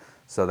response.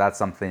 So that's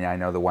something I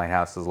know the White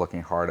House is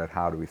looking hard at.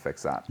 How do we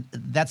fix that?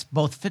 That's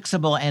both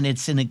fixable, and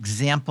it's an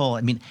example.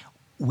 I mean,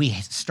 we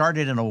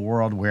started in a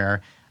world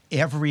where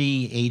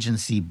every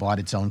agency bought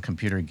its own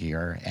computer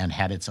gear and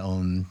had its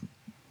own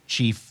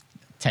chief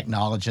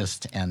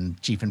technologist and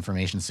chief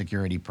information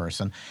security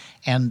person.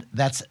 And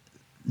that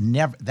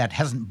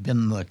hasn't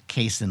been the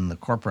case in the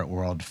corporate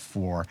world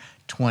for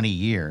 20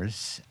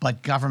 years.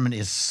 But government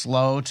is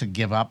slow to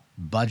give up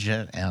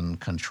budget and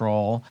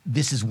control.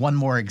 This is one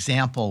more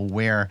example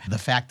where the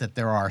fact that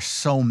there are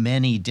so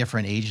many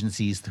different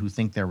agencies who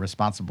think they're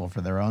responsible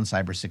for their own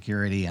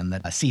cybersecurity and that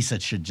a CISA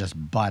should just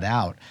butt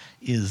out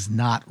is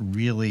not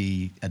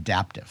really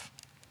adaptive.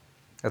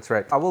 That's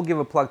right. I will give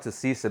a plug to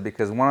CISA,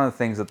 because one of the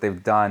things that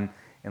they've done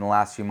in the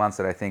last few months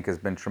that I think has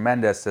been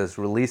tremendous is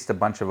released a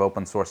bunch of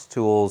open source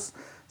tools,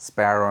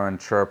 Sparrow and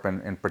Chirp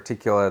in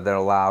particular, that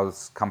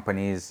allows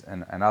companies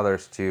and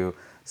others to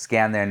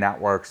scan their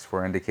networks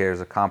for indicators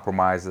of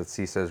compromise that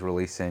CISA is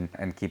releasing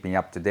and keeping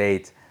up to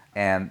date.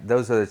 And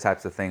those are the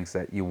types of things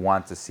that you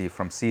want to see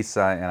from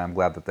CISA, and I'm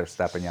glad that they're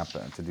stepping up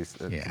to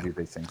do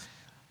these things.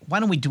 why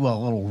don't we do a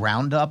little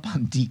roundup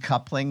on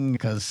decoupling?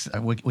 Because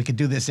we could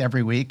do this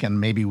every week, and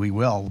maybe we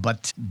will.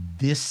 But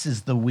this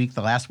is the week,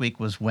 the last week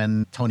was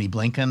when Tony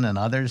Blinken and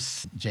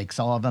others, Jake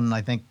Sullivan,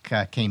 I think,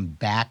 came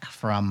back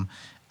from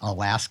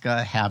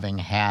Alaska, having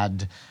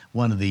had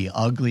one of the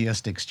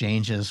ugliest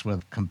exchanges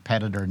with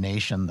competitor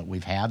nation that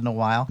we've had in a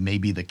while.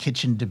 Maybe the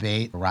kitchen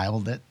debate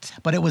rivaled it,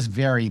 but it was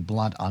very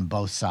blunt on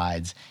both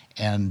sides.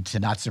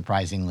 And not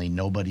surprisingly,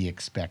 nobody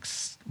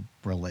expects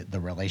the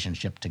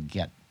relationship to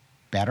get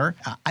better.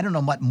 I don't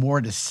know what more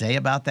to say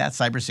about that.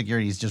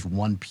 Cybersecurity is just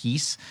one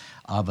piece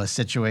of a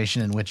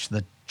situation in which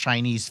the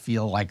Chinese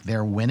feel like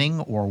they're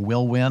winning or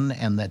will win,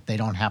 and that they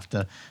don't have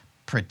to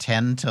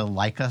pretend to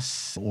like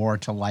us or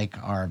to like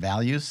our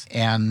values.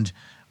 And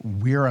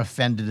we're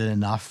offended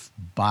enough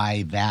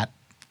by that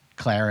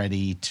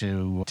clarity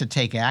to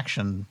take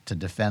action to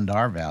defend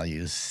our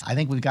values. I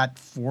think we've got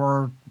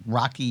 4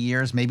 rocky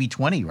years, maybe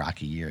 20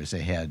 rocky years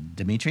ahead.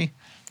 Dimitri?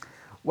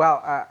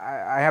 Well,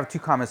 I have 2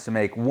 comments to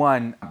make.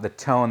 One, the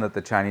tone that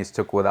the Chinese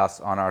took with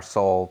us on our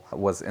Seoul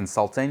was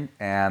insulting.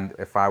 And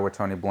if I were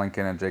Tony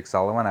Blinken and Jake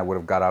Sullivan, I would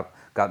have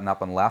gotten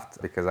up and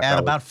left, because I At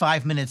about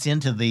 5 minutes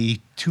into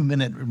the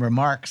 2-minute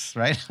remarks,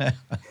 right?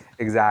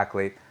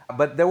 Exactly.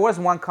 But there was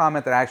one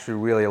comment that I actually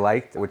really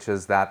liked, which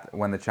is that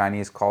when the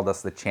Chinese called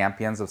us the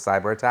champions of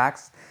cyber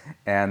attacks.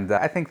 And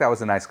I think that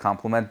was a nice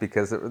compliment,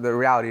 because the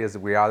reality is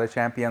that we are the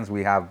champions.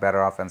 We have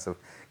better offensive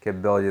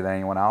capability than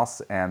anyone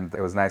else. And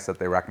it was nice that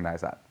they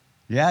recognized that.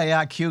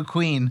 Yeah, Q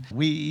Queen.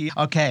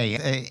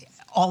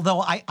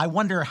 Although I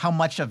wonder how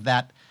much of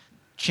that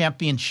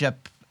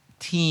championship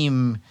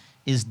team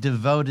is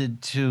devoted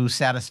to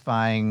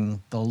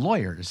satisfying the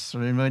lawyers.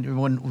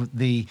 When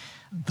the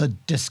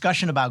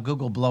discussion about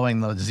Google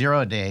blowing the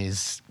 0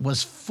 days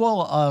was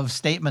full of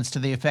statements to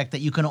the effect that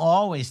you can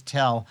always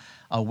tell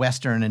a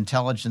Western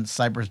intelligence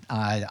cyber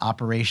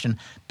operation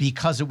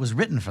because it was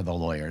written for the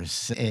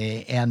lawyers.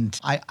 And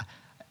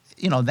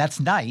that's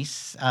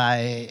nice,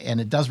 and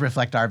it does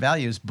reflect our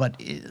values,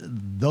 but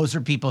those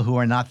are people who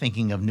are not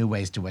thinking of new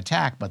ways to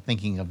attack, but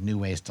thinking of new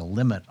ways to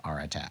limit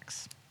our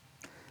attacks.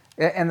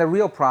 And the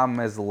real problem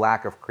is the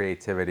lack of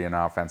creativity in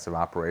our offensive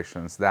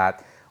operations,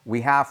 that we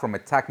have, from a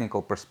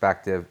technical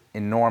perspective,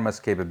 enormous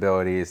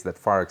capabilities that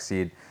far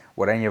exceed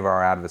what any of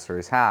our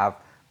adversaries have,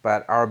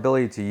 but our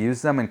ability to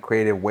use them in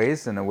creative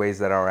ways, in the ways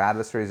that our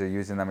adversaries are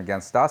using them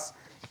against us,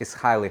 is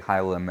highly,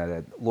 highly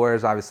limited.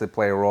 Lawyers obviously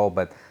play a role,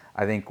 but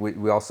I think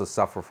we also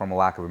suffer from a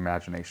lack of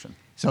imagination.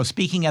 So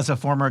speaking as a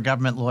former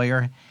government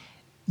lawyer,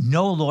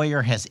 no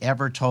lawyer has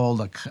ever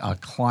told a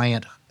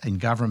client in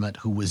government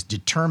who was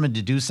determined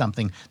to do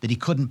something that he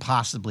couldn't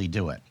possibly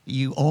do it.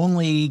 You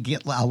only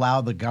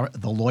allow the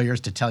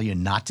lawyers to tell you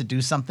not to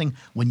do something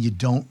when you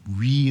don't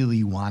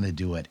really want to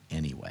do it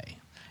anyway.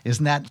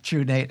 Isn't that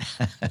true, Nate?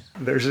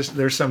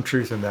 There's some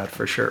truth in that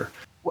for sure.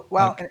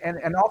 Well,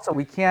 and also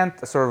we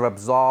can't sort of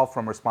absolve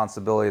from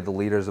responsibility the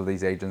leaders of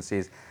these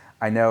agencies.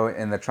 I know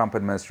in the Trump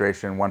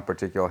administration, one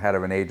particular head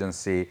of an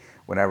agency,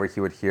 whenever he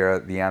would hear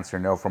the answer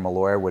no from a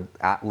lawyer, would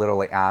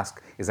literally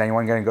ask, is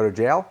anyone going to go to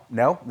jail?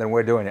 No? Then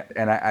we're doing it.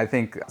 And I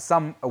think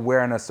some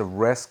awareness of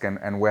risk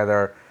and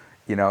whether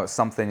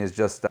something is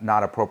just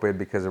not appropriate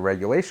because of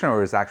regulation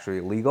or is actually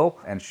illegal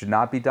and should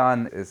not be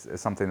done is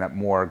something that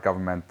more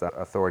government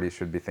authorities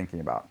should be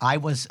thinking about.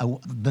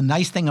 The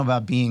nice thing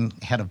about being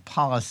head of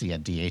policy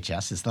at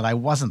DHS is that I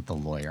wasn't the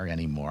lawyer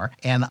anymore,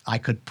 and I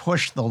could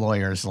push the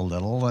lawyers a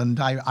little. And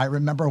I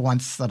remember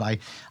once that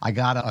I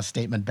got a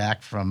statement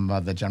back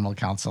from the general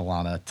counsel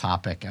on a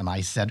topic, and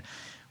I said,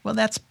 well,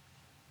 that's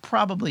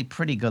probably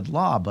pretty good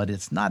law, but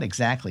it's not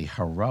exactly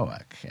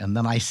heroic. And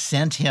then I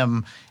sent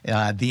him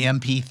the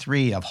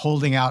MP3 of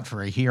Holding Out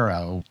for a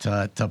Hero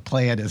to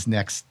play at his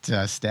next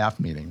staff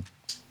meeting.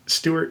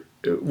 Stuart,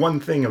 one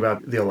thing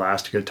about the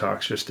Elastica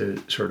talks, just to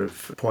sort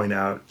of point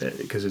out,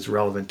 because it's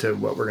relevant to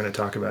what we're going to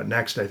talk about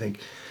next, I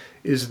think,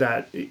 is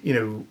that,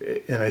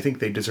 and I think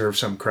they deserve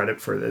some credit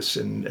for this,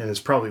 and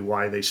it's probably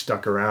why they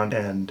stuck around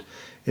and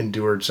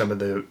endured some of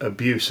the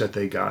abuse that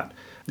they got.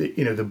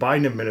 The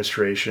Biden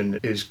administration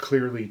is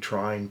clearly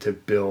trying to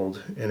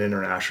build an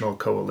international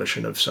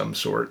coalition of some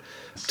sort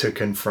to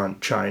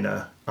confront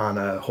China on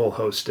a whole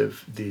host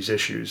of these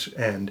issues.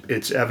 And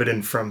it's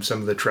evident from some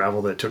of the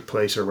travel that took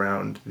place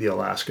around the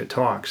Alaska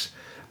talks.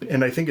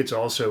 And I think it's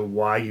also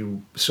why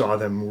you saw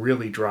them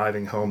really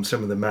driving home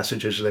some of the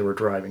messages they were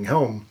driving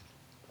home,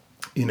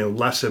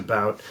 less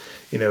about,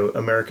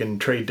 American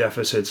trade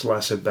deficits,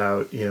 less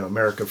about,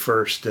 America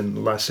first,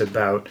 and less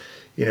about,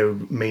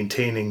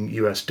 maintaining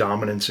U.S.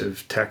 dominance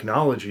of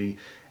technology,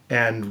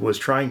 and was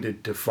trying to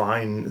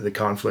define the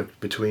conflict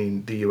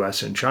between the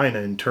U.S. and China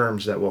in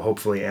terms that will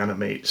hopefully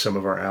animate some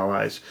of our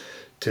allies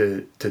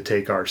to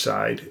take our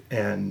side.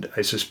 And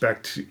I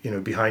suspect,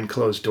 behind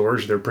closed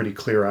doors, they're pretty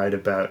clear-eyed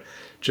about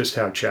just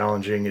how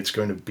challenging it's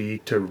going to be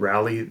to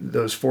rally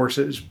those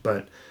forces.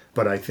 But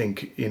I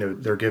think,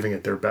 they're giving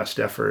it their best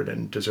effort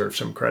and deserve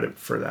some credit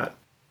for that.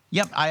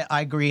 Yep,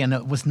 I agree. And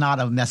it was not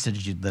a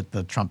message that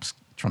the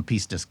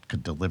Trumpistas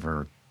could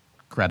deliver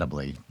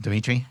credibly.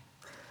 Dimitri?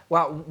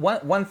 Well,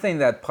 one thing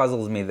that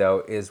puzzles me,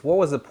 though, is what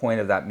was the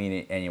point of that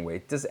meeting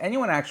anyway? Does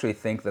anyone actually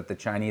think that the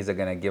Chinese are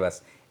going to give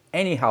us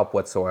any help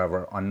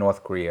whatsoever on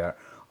North Korea,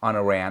 on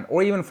Iran,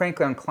 or even,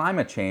 frankly, on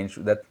climate change,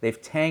 that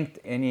they've tanked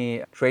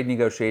any trade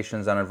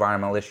negotiations on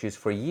environmental issues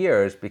for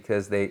years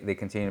because they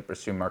continue to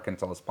pursue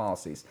mercantilist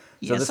policies?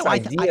 So Yeah, this so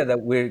idea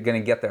that we're going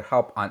to get their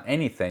help on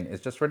anything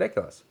is just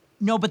ridiculous.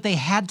 No, but they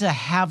had to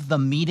have the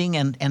meeting,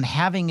 and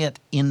having it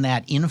in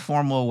that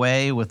informal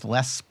way with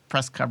less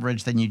press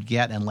coverage than you'd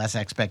get and less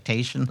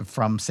expectation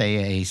from,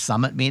 say, a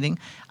summit meeting.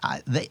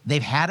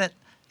 They've had it.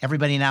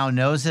 Everybody now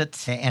knows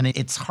it, and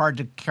it's hard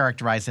to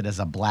characterize it as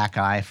a black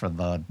eye for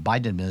the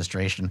Biden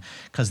administration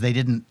because they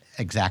didn't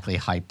exactly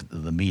hype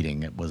the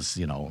meeting. It was,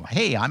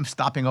 hey, I'm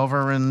stopping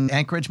over in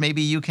Anchorage.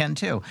 Maybe you can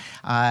too.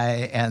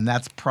 And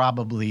that's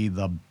probably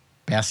the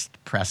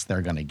best press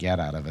they're going to get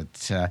out of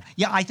it.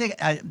 I think,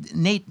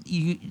 Nate,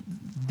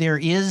 there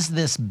is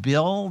this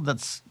bill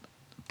that's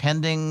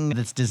pending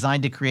that's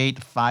designed to create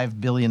a $5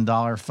 billion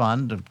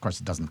fund. Of course,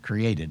 it doesn't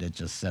create it. It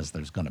just says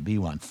there's going to be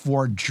one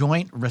for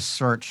joint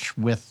research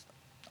with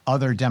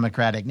other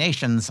democratic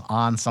nations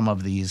on some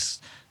of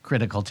these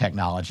critical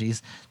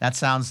technologies. That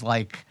sounds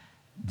like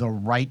the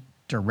right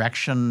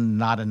direction,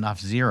 not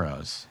enough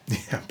zeros.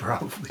 Yeah,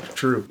 probably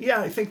true.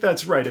 Yeah, I think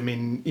that's right. I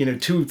mean,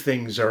 two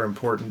things are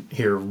important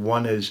here.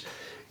 One is,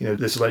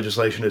 this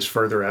legislation is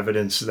further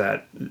evidence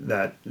that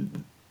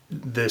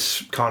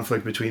this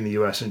conflict between the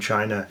U.S. and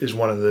China is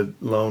one of the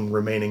lone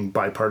remaining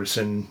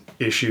bipartisan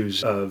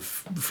issues of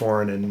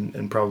foreign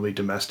and probably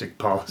domestic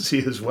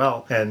policy as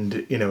well.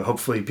 And,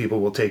 hopefully people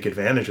will take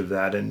advantage of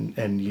that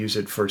and use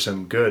it for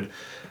some good.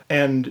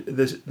 And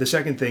the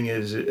second thing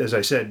is, as I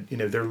said,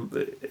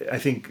 I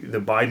think the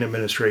Biden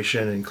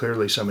administration and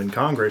clearly some in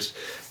Congress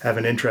have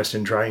an interest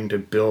in trying to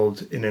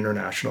build an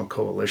international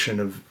coalition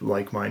of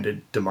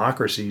like-minded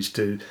democracies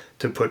to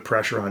put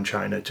pressure on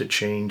China to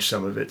change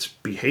some of its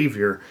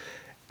behavior.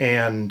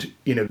 And,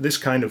 this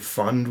kind of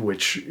fund,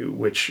 which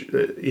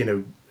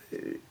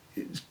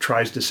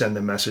tries to send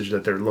the message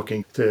that they're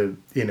looking to,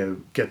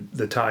 get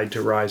the tide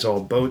to rise all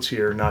boats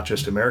here, not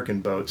just American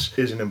boats,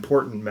 is an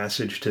important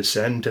message to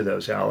send to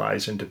those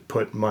allies and to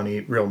put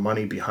real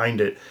money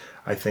behind it.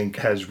 I think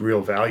has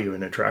real value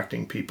in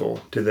attracting people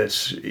to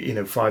this.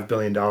 $5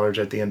 billion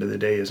at the end of the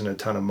day isn't a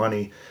ton of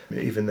money,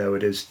 even though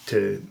it is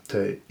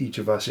to each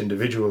of us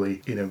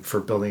individually. For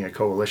building a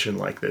coalition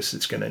like this,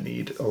 it's going to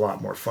need a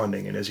lot more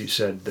funding. And as you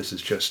said, this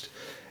is just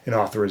an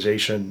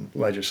authorization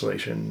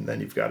legislation.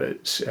 Then you've got to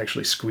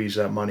actually squeeze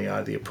that money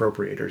out of the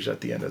appropriators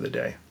at the end of the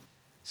day.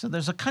 So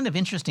there's a kind of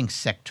interesting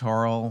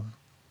sectoral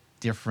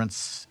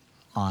difference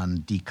on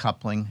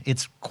decoupling.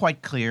 It's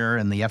quite clear,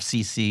 and the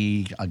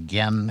FCC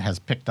again has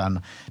picked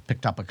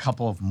up a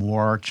couple of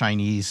more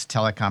Chinese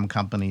telecom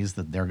companies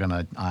that they're going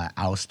to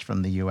oust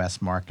from the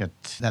U.S. market.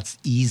 That's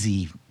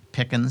easy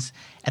pickings.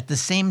 At the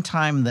same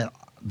time, that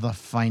the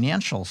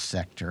financial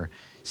sector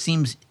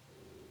seems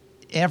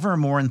ever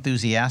more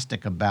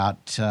enthusiastic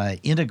about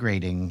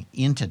integrating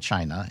into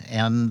China,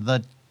 and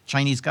the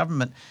Chinese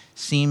government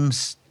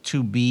seems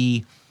to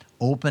be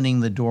opening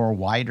the door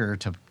wider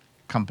to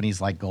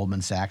companies like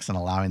Goldman Sachs and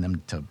allowing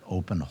them to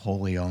open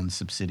wholly owned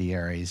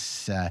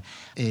subsidiaries.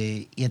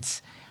 Is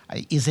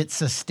it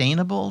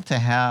sustainable to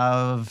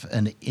have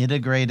an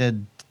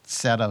integrated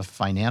set of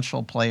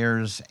financial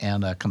players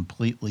and a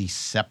completely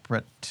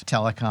separate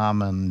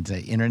telecom and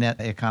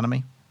internet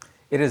economy?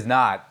 It is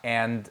not.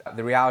 And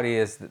the reality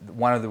is that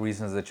one of the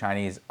reasons the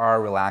Chinese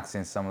are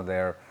relaxing some of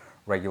their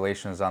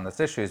regulations on this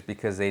issue is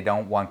because they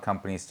don't want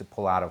companies to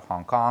pull out of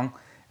Hong Kong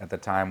at the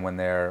time when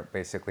they're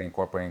basically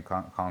incorporating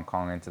Hong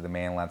Kong into the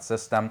mainland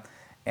system.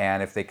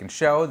 And if they can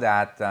show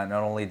that not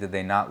only did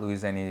they not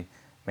lose any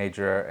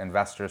major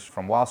investors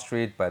from Wall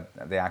Street, but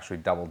they actually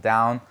doubled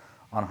down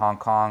on Hong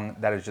Kong,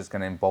 that is just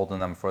going to embolden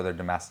them further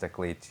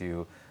domestically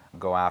to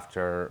go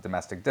after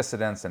domestic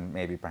dissidents and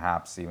maybe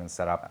perhaps even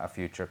set up a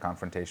future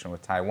confrontation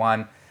with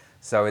Taiwan.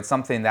 So it's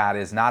something that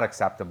is not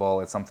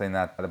acceptable. It's something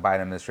that the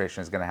Biden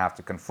administration is going to have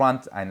to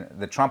confront. And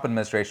the Trump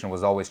administration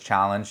was always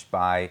challenged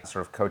by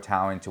sort of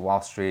kowtowing to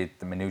Wall Street.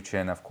 The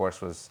Mnuchin, of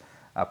course, was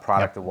a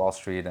product of Wall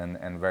Street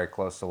and very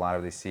close to a lot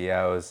of these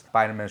CEOs.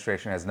 Biden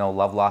administration has no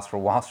love lost for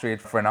Wall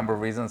Street for a number of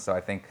reasons. So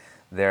I think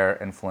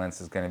their influence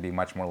is going to be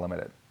much more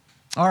limited.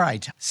 All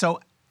right. So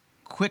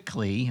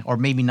quickly, or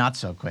maybe not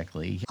so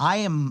quickly, I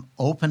am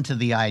open to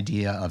the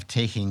idea of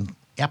taking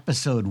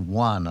episode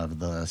 1 of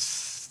the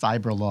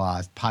Cyber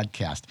Law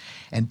podcast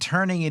and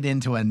turning it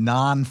into a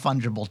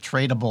non-fungible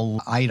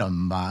tradable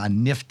item,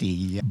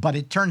 Nifty. But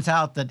it turns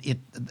out that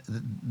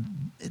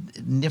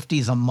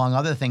Nifties, among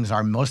other things,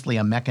 are mostly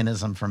a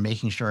mechanism for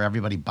making sure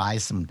everybody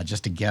buys some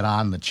just to get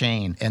on the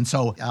chain. And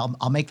so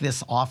I'll make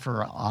this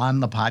offer on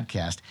the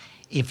podcast.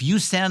 If you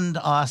send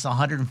us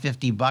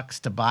 $150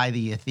 to buy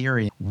the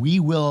Ethereum,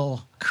 we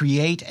will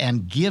create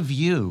and give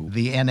you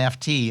the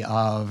NFT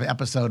of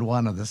episode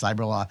 1 of the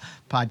Cyberlaw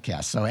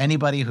podcast. So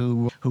anybody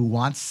who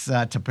wants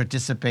to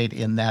participate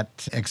in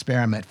that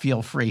experiment,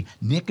 feel free.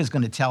 Nick is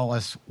going to tell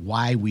us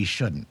why we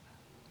shouldn't.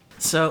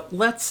 So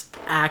let's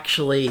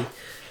actually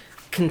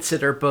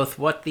consider both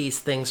what these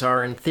things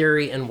are in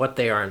theory and what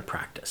they are in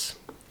practice.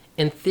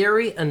 In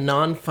theory, a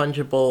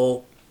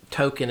non-fungible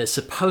token is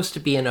supposed to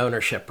be an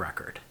ownership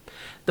record.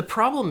 The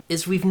problem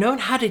is we've known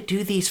how to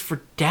do these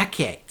for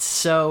decades.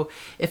 So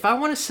if I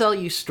want to sell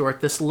you, Stuart,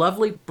 this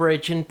lovely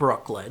bridge in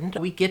Brooklyn,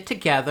 we get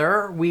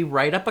together, we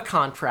write up a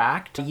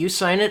contract, you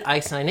sign it, I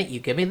sign it, you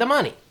give me the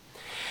money.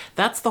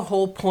 That's the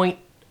whole point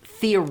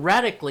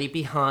theoretically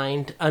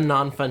behind a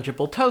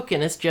non-fungible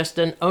token. It's just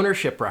an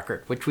ownership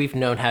record, which we've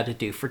known how to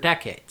do for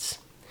decades.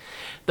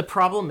 The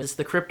problem is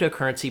the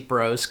cryptocurrency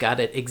bros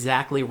got it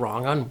exactly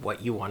wrong on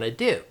what you want to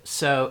do.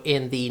 So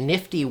in the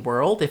nifty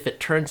world, if it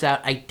turns out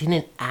I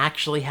didn't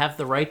actually have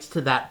the rights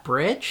to that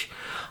bridge,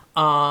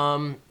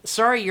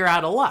 sorry, you're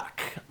out of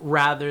luck,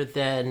 rather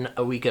than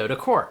we go to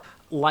court.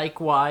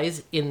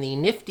 Likewise, in the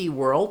nifty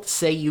world,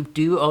 say you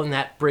do own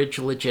that bridge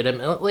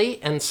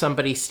legitimately and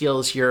somebody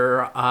steals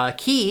your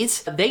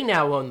keys, they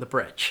now own the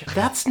bridge.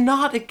 That's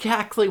not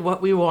exactly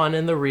what we want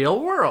in the real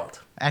world.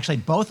 Actually,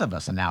 both of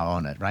us now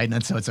own it, right?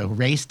 And so it's a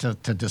race to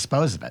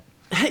dispose of it.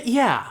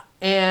 Yeah,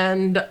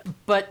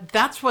 but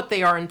that's what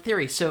they are in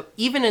theory. So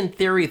even in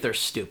theory, they're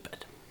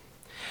stupid.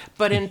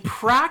 But in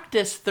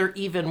practice, they're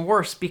even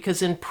worse,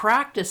 because in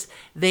practice,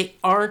 they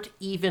aren't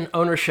even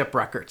ownership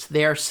records.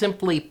 They are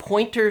simply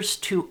pointers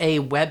to a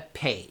web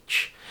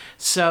page.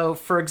 So,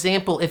 for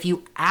example, if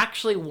you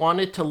actually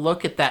wanted to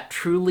look at that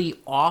truly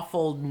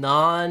awful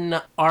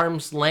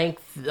non-arm's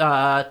length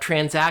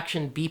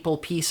transaction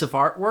Beeple piece of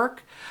artwork,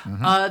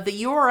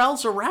 the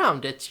URL's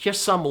around. It's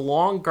just some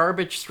long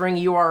garbage string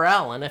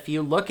URL. And if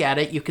you look at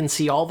it, you can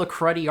see all the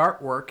cruddy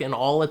artwork in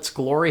all its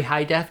glory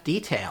high-def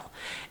detail.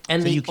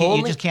 And so you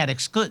just can't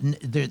exclude.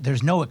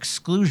 There's no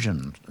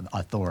exclusion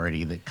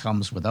authority that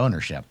comes with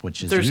ownership,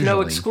 which is there's no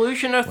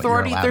exclusion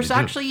authority. There's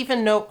actually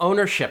even no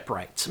ownership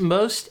rights.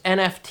 Most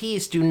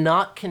NFTs do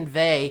not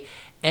convey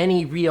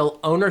any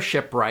real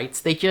ownership rights.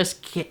 They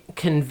just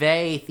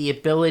convey the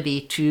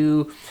ability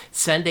to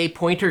send a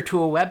pointer to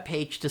a web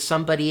page to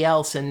somebody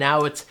else, and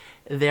now it's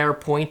their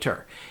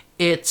pointer.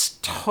 It's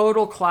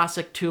total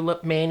classic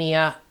tulip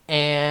mania,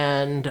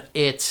 and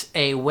it's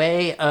a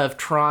way of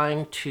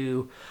trying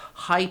to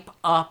hype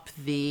up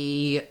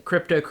the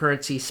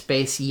cryptocurrency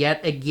space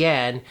yet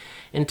again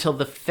until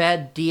the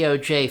Fed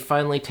DOJ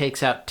finally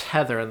takes out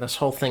Tether and this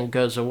whole thing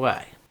goes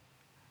away.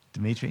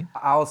 Dimitri?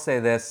 I'll say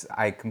this.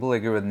 I completely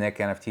agree with Nick.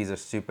 NFTs are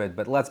stupid,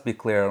 but let's be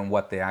clear on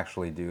what they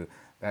actually do.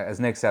 As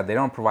Nick said, they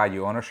don't provide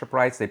you ownership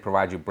rights. They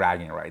provide you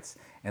bragging rights,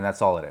 and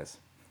that's all it is.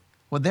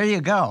 Well, there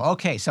you go.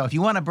 Okay, so if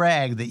you want to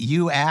brag that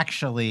you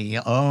actually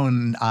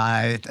own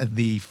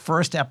the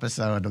first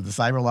episode of the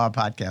Cyber Law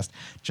Podcast,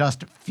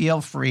 just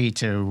feel free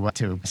to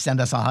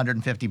send us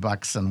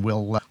 $150, and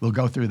we'll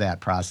go through that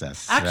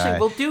process. Actually,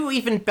 we'll do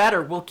even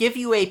better. We'll give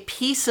you a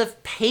piece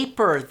of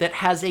paper that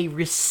has a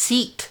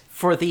receipt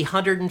for the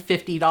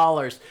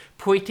 $150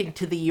 pointing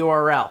to the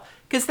URL.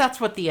 Because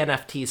that's what the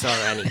NFTs are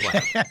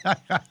anyway.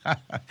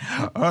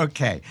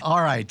 Okay.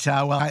 All right.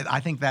 Well, I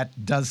think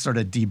that does sort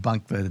of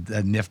debunk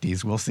the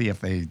nifties. We'll see if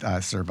they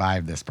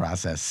survive this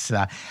process.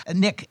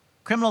 Nick,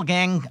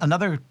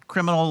 another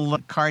criminal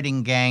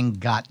carding gang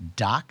got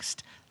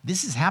doxxed.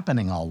 This is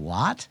happening a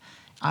lot.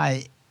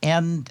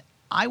 And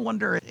I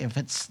wonder if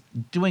it's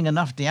doing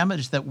enough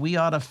damage that we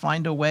ought to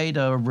find a way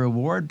to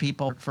reward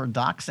people for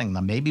doxing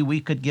them. Maybe we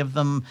could give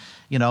them,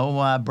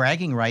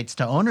 bragging rights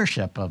to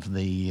ownership of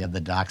the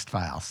doxed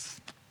files.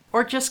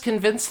 Or just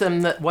convince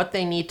them that what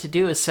they need to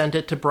do is send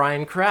it to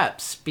Brian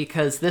Krebs,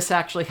 because this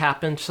actually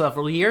happened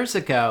several years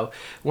ago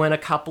when a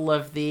couple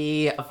of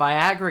the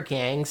Viagra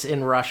gangs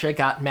in Russia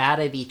got mad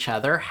at each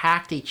other,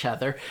 hacked each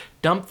other,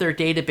 dumped their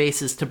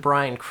databases to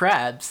Brian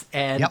Krebs,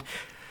 and Yep.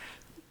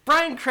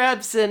 Brian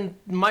Krebs and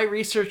my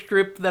research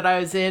group that I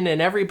was in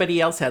and everybody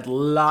else had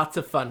lots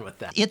of fun with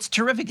that. It's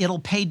terrific. It'll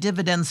pay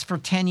dividends for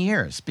 10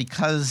 years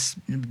because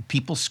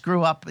people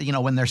screw up,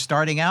 when they're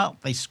starting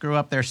out, they screw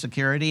up their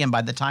security. And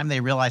by the time they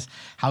realize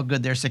how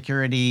good their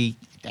security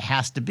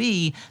has to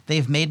be,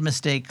 they've made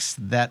mistakes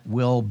that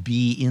will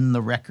be in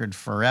the record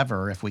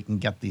forever if we can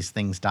get these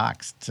things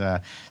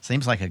doxed.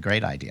 Seems like a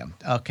great idea.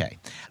 Okay.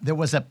 There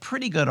was a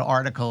pretty good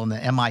article in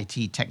the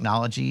MIT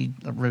Technology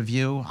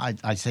Review.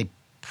 I say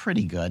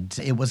pretty good.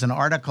 It was an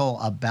article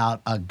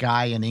about a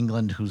guy in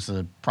England who's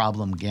a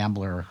problem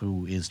gambler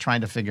who is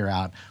trying to figure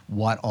out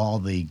what all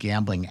the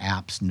gambling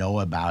apps know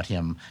about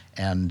him.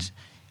 And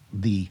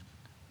the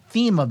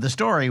theme of the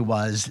story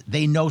was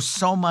they know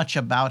so much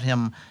about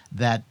him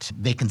that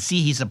they can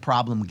see he's a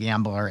problem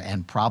gambler,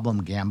 and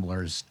problem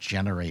gamblers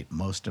generate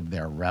most of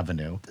their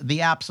revenue. The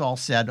apps all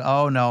said,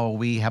 oh, no,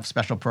 we have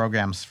special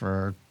programs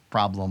for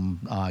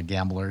problem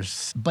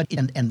gamblers. But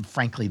and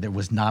frankly, there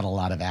was not a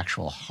lot of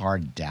actual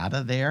hard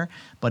data there,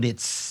 but it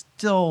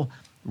still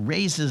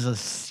raises a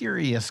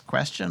serious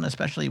question,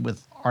 especially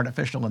with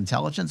artificial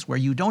intelligence, where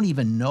you don't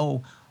even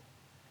know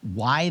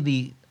why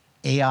the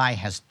AI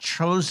has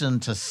chosen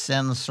to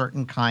send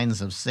certain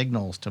kinds of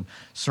signals to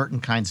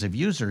certain kinds of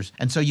users.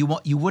 And so you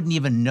wouldn't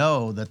even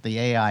know that the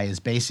AI is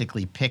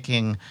basically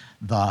picking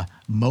the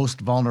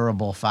most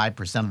vulnerable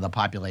 5% of the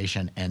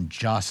population and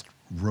just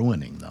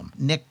ruining them.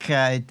 Nick,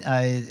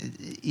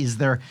 is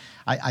there,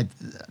 I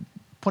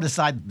put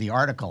aside the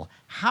article,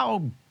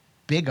 how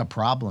big a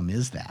problem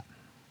is that?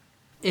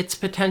 It's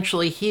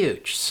potentially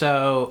huge.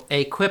 So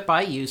a quip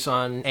I use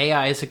on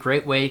AI is a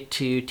great way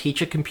to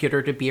teach a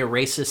computer to be a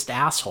racist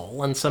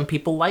asshole, and some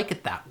people like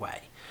it that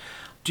way.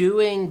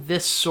 Doing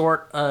this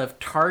sort of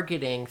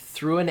targeting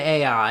through an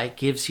AI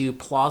gives you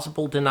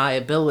plausible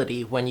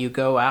deniability when you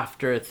go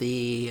after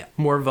the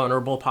more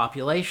vulnerable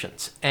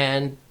populations.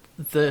 And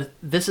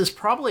this is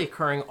probably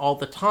occurring all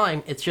the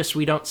time. It's just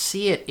we don't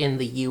see it in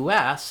the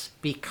US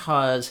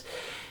because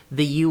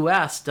the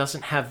US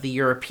doesn't have the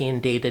European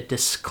data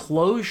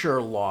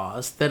disclosure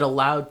laws that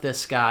allowed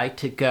this guy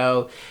to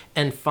go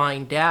and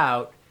find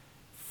out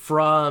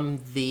from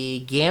the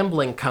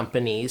gambling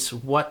companies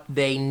what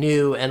they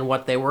knew and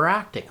what they were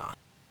acting on.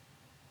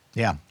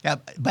 Yeah.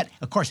 But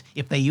of course,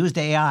 if they used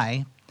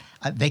AI,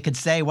 they could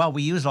say, well,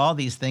 we use all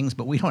these things,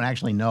 but we don't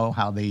actually know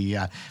how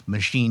the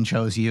machine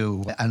chose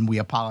you, and we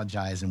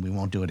apologize and we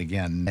won't do it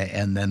again.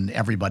 And then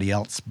everybody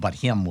else but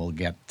him will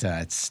get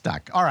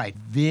stuck. All right.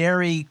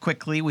 Very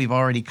quickly, we've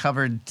already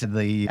covered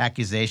the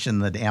accusation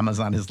that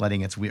Amazon is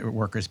letting its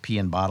workers pee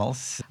in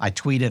bottles. I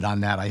tweeted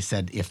on that. I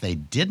said, if they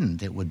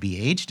didn't, it would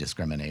be age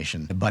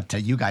discrimination. But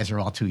you guys are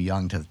all too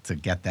young to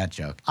get that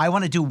joke. I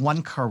want to do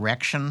one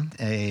correction.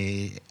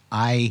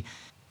 I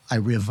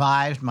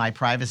revived my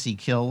Privacy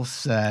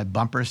Kills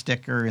bumper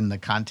sticker in the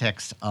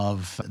context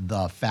of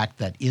the fact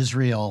that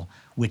Israel,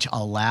 which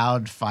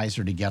allowed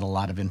Pfizer to get a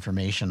lot of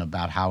information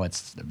about how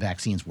its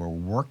vaccines were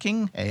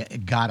working,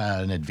 got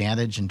an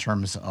advantage in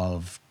terms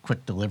of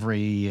quick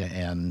delivery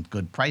and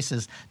good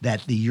prices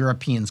that the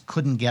Europeans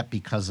couldn't get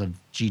because of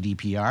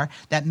GDPR.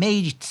 That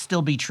may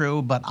still be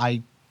true, but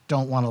I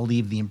don't want to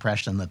leave the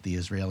impression that the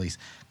Israelis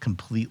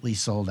completely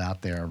sold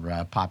out their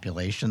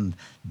population.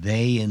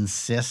 They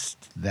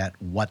insist that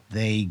what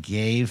they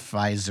gave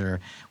Pfizer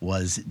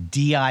was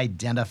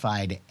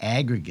de-identified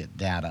aggregate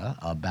data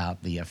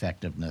about the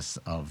effectiveness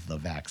of the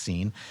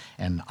vaccine.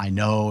 And I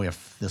know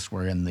if this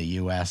were in the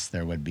U.S.,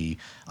 there would be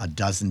a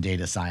dozen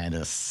data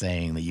scientists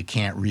saying that you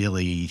can't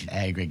really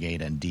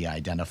aggregate and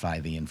de-identify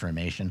the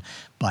information.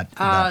 But the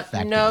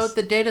fact is,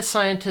 the data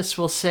scientists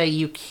will say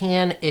you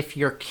can if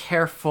you're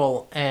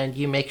careful and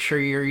you make sure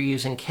you're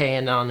using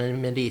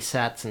k-anonymity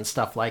sets and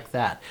stuff like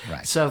that.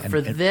 Right. So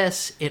for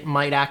this, it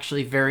might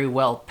actually very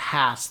well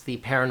pass the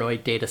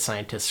paranoid data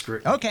scientist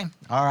scrutiny. Okay.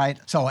 All right.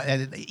 So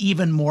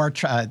even more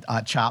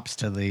chops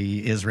to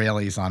the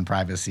Israelis on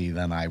privacy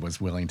than I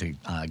was willing to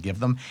give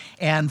them.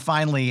 And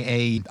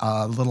finally,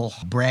 a little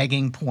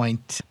bragging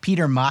point.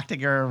 Peter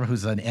Mochtiger,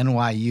 who's an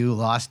NYU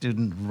law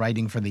student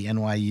writing for the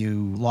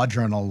NYU Law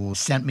Journal,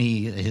 sent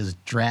me his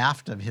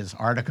draft of his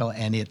article,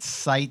 and it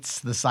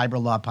cites the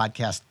Cyber Law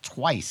podcast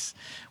twice,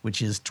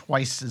 which is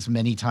twice as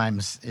many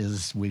times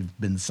as we've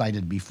been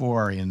cited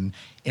before in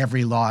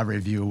every law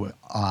review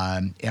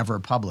ever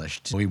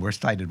published. We were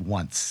cited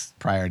once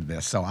prior to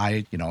this. So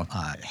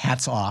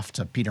hats off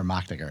to Peter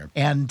Mochtiger.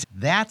 And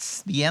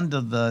that's the end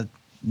of the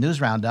news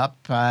roundup.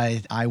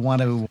 I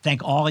want to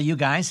thank all of you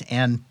guys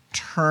and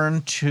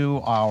turn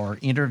to our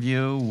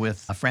interview with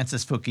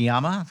Francis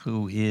Fukuyama,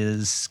 who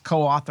is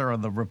co-author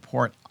of the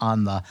report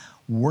on the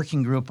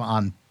Working Group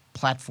on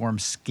Platform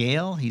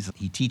Scale.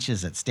 He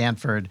teaches at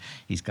Stanford.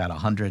 He's got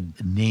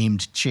 100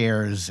 named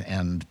chairs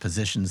and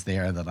positions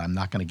there that I'm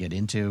not going to get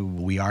into.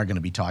 We are going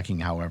to be talking,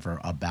 however,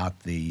 about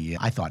the,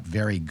 I thought,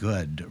 very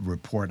good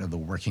report of the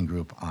Working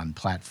Group on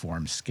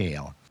Platform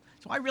Scale.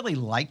 So I really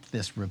liked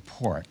this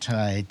report,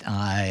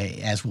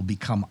 as will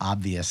become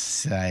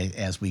obvious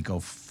as we go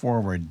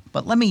forward.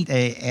 But let me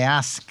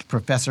ask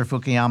Professor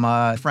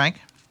Fukuyama, Frank?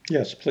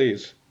 Yes,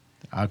 please.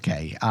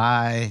 Okay.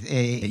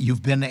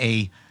 You've been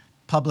a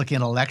public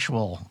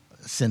intellectual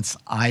since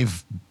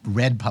I've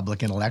read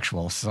Public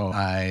Intellectual, so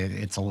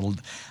it's a little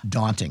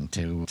daunting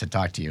to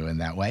talk to you in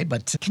that way.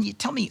 But can you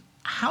tell me,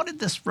 how did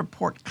this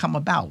report come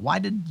about? Why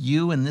did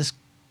you and this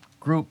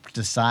group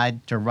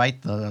decide to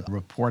write the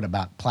report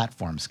about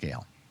platform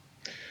scale?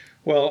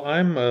 Well,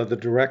 I'm the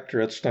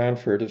director at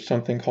Stanford of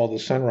something called the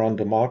Center on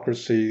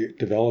Democracy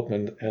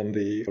Development and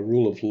the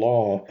Rule of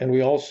Law. And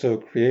we also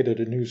created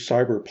a new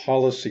cyber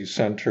policy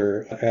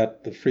center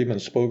at the Freeman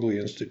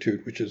Spogli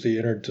Institute, which is the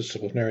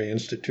interdisciplinary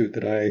institute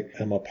that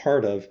I am a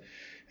part of.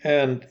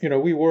 And,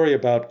 we worry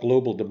about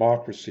global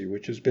democracy,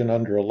 which has been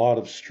under a lot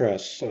of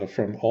stress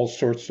from all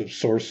sorts of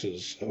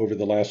sources over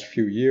the last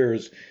few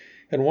years.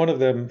 And one of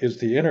them is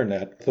the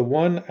internet. The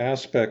one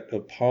aspect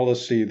of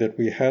policy that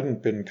we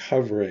hadn't been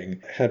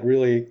covering had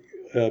really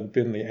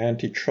been the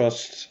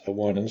antitrust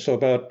one. And so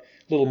about a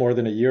little more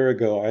than a year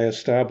ago, I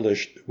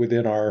established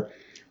within our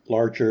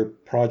larger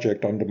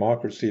project on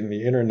democracy and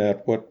the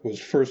internet what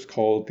was first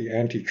called the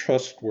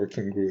Antitrust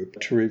Working Group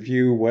to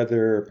review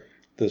whether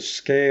the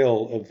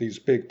scale of these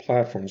big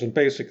platforms, and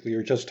basically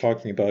you're just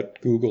talking about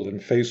Google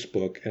and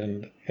Facebook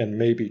and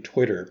maybe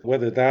Twitter,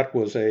 whether that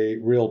was a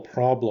real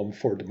problem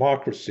for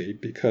democracy,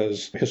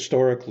 because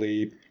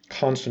historically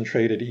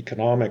concentrated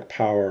economic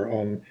power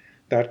on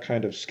that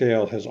kind of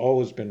scale has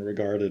always been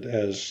regarded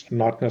as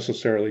not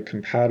necessarily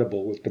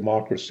compatible with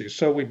democracy.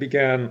 So we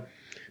began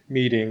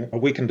meeting.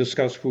 We can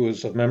discuss who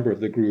is a member of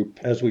the group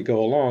as we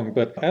go along,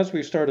 but as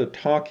we started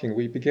talking,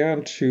 we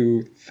began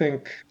to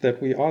think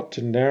that we ought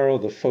to narrow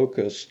the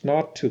focus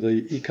not to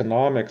the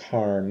economic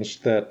harms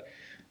that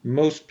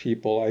most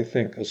people, I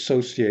think,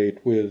 associate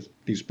with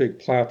these big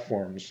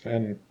platforms,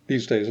 and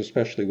these days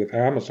especially with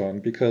Amazon,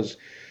 because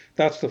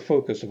that's the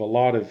focus of a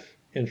lot of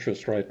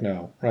interest right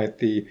now, right?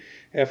 The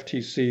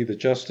FTC, the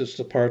Justice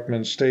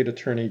Department, state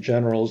attorney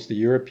generals, the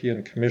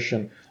European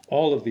Commission,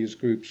 all of these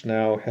groups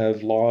now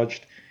have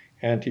lodged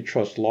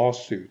antitrust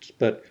lawsuits.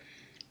 But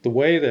the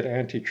way that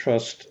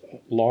antitrust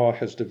law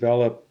has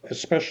developed,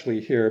 especially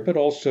here, but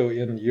also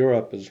in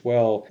Europe as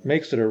well,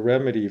 makes it a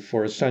remedy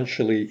for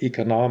essentially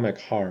economic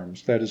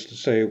harms. That is to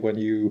say, when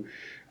you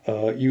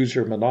use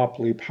your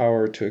monopoly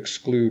power to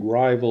exclude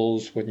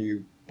rivals, when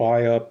you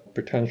buy up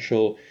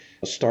potential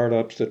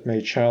startups that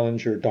may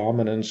challenge your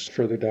dominance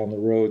further down the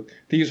road.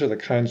 These are the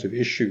kinds of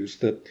issues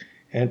that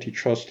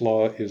antitrust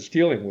law is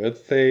dealing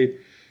with. They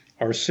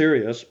are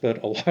serious,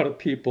 but a lot of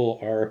people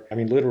are,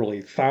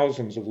 literally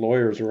thousands of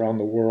lawyers around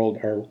the world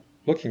are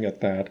looking at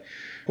that.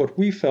 What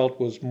we felt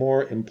was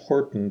more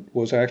important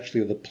was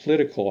actually the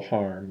political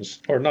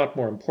harms, or not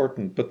more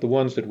important, but the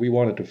ones that we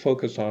wanted to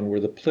focus on were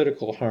the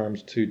political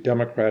harms to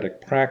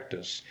democratic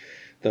practice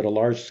that a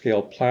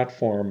large-scale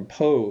platform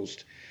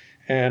posed.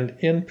 And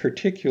in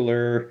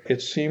particular,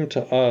 it seemed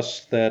to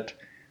us that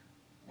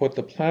what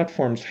the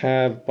platforms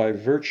have by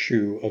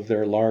virtue of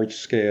their large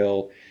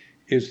scale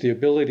is the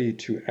ability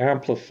to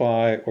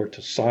amplify or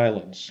to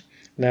silence.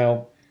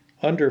 Now,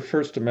 under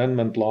First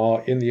Amendment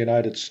law in the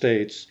United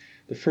States,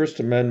 the First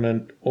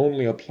Amendment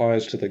only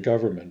applies to the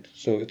government.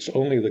 So it's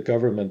only the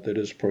government that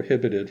is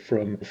prohibited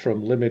from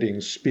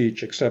limiting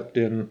speech, except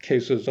in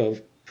cases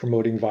of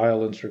promoting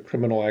violence or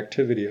criminal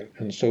activity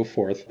and so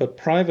forth. But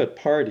private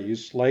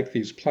parties, like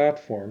these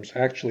platforms,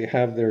 actually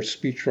have their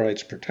speech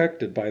rights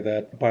protected by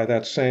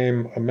that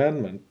same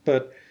amendment.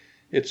 But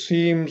it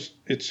seemed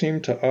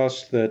to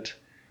us that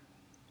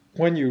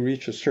when you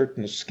reach a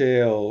certain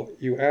scale,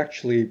 you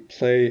actually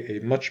play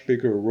a much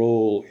bigger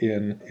role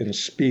in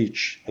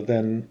speech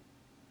than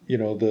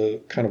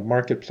the kind of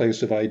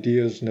marketplace of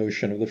ideas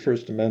notion of the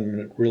First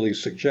Amendment really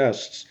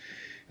suggests.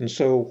 And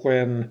so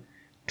when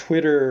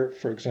Twitter,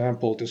 for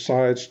example,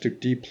 decides to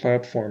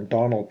deplatform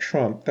Donald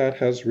Trump, that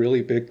has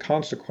really big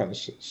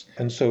consequences.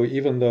 And so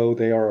even though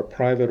they are a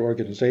private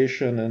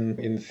organization and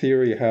in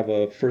theory have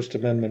a First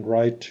Amendment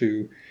right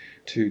to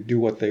do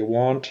what they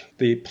want,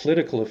 the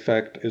political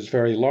effect is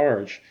very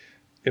large.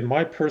 In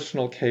my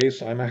personal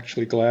case, I'm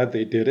actually glad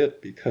they did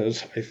it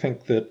because I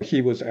think that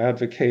he was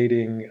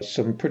advocating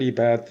some pretty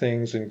bad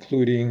things,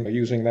 including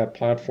using that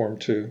platform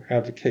to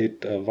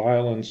advocate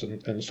violence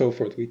and so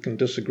forth. We can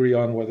disagree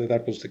on whether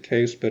that was the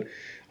case, but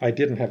I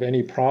didn't have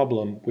any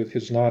problem with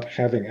his not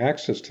having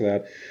access to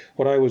that.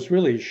 What I was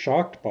really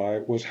shocked by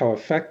was how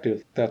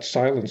effective that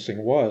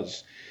silencing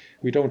was.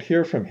 We don't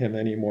hear from him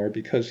anymore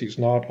because he's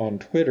not on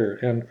Twitter.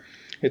 And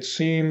it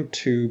seemed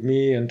to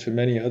me and to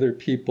many other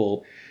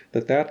people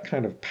that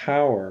kind of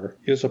power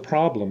is a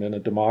problem in a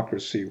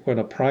democracy. When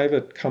a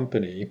private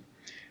company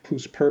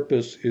whose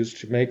purpose is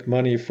to make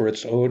money for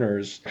its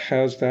owners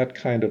has that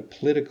kind of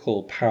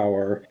political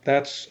power,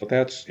 that's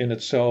in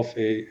itself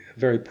a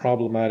very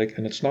problematic,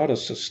 and it's not a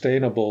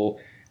sustainable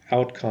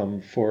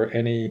outcome for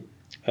any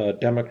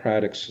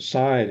democratic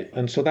society.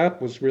 And so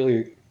that was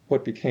really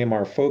what became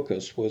our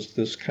focus, was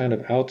this kind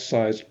of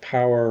outsized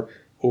power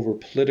over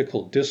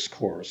political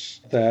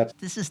discourse. That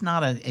this is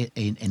not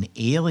an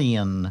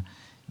alien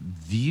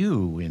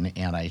view in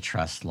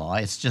antitrust law.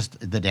 It's just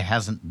that it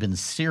hasn't been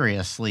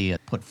seriously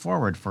put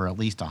forward for at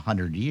least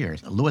 100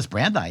 years. Louis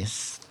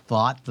Brandeis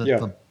thought that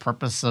the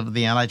purpose of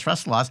the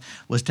antitrust laws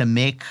was to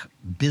make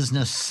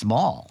business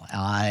small.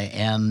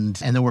 And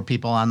there were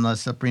people on the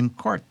Supreme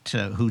Court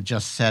who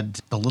just said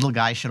the little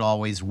guy should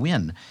always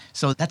win.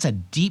 So that's a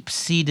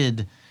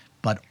deep-seated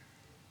but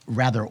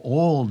rather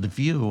old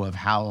view of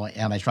how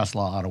antitrust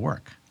law ought to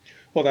work.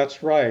 Well,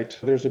 that's right.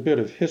 There's a bit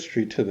of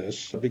history to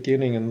this.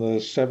 Beginning in the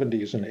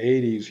 70s and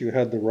 80s, you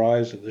had the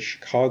rise of the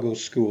Chicago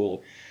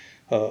School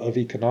of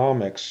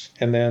Economics,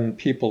 and then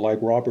people like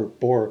Robert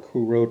Bork,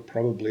 who wrote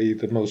probably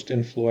the most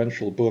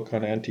influential book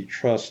on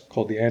antitrust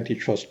called The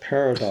Antitrust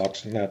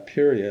Paradox in that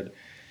period.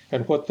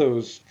 And what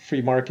those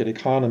free market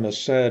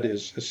economists said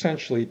is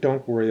essentially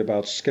don't worry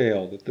about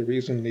scale, that the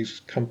reason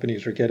these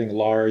companies are getting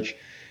large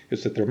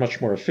is that they're much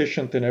more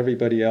efficient than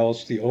everybody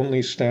else. The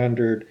only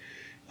standard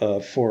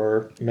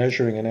for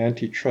measuring an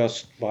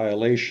antitrust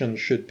violation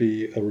should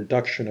be a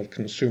reduction of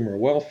consumer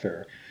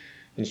welfare.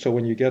 And so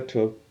when you get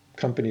to a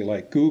company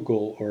like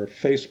Google or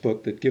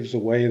Facebook that gives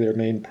away their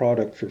main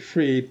product for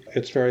free,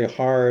 it's very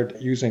hard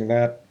using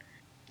that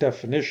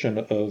definition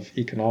of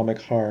economic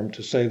harm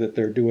to say that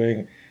they're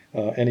doing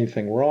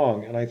anything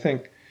wrong. And I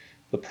think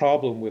the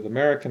problem with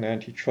American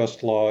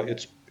antitrust law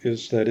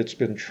is that it's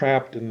been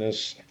trapped in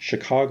this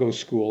Chicago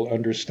School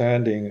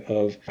understanding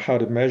of how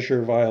to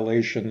measure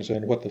violations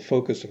and what the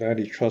focus of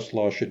antitrust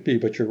law should be.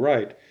 But you're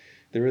right.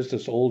 there is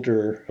this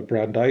older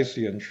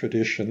Brandeisian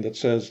tradition that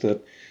says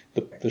that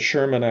the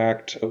Sherman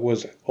Act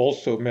was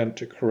also meant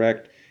to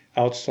correct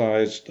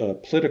outsized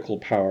political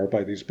power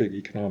by these big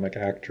economic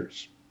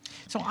actors.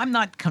 So I'm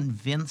not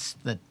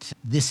convinced that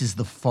this is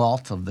the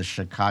fault of the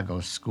Chicago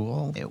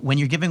school. When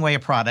you're giving away a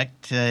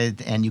product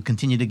and you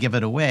continue to give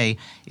it away,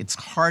 it's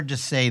hard to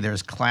say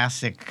there's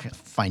classic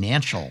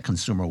financial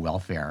consumer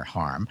welfare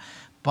harm.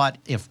 But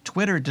if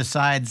Twitter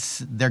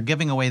decides they're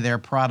giving away their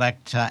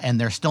product and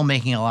they're still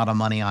making a lot of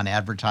money on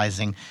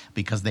advertising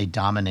because they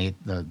dominate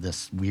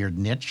this weird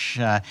niche,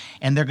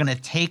 and they're going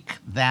to take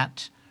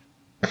that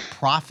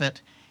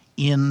profit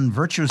in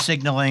virtue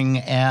signaling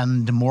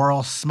and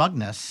moral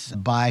smugness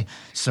by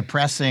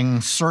suppressing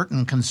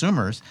certain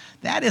consumers,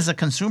 that is a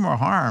consumer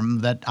harm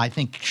that I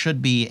think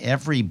should be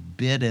every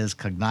bit as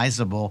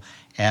cognizable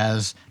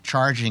as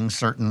charging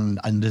certain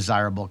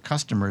undesirable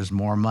customers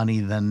more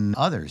money than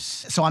others.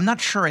 So I'm not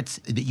sure it's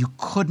that you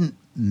couldn't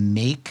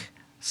make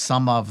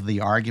some of the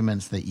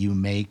arguments that you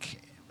make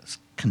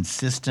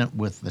consistent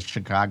with the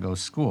Chicago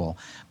school.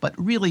 But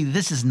really,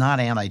 this is not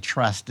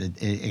antitrust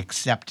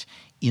except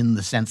in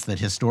the sense that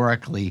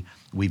historically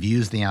we've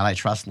used the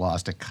antitrust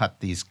laws to cut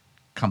these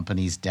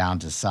companies down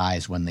to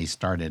size when they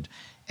started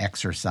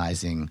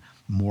exercising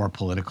more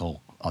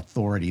political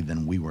authority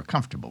than we were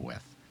comfortable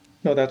with.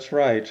 No, that's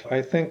right.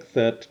 I think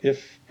that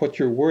if what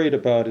you're worried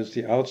about is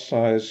the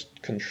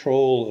outsized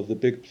control of the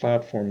big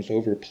platforms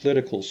over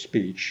political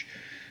speech,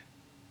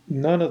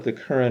 none of the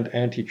current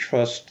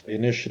antitrust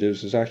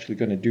initiatives is actually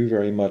going to do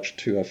very much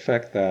to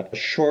affect that,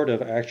 short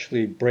of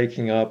actually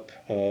breaking up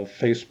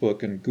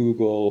Facebook and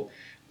Google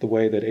the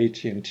way that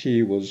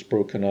AT&T was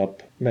broken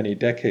up many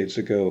decades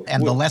ago.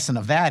 And the lesson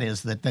of that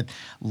is that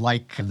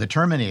like the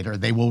Terminator,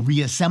 they will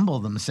reassemble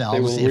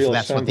themselves if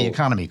that's what the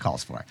economy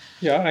calls for.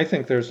 Yeah, I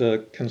think there's a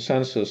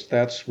consensus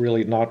that's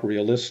really not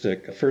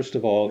realistic. First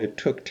of all, it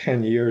took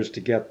 10 years to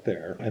get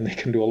there, and they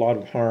can do a lot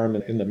of harm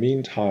in the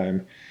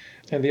meantime.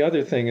 And the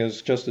other thing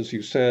is, just as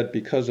you said,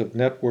 because of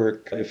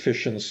network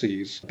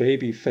efficiencies,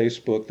 baby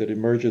Facebook that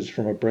emerges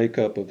from a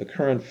breakup of the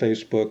current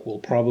Facebook will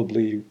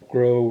probably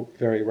grow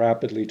very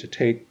rapidly to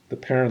take the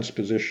parent's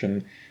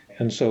position.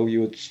 And so you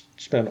would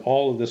spend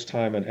all of this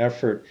time and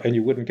effort and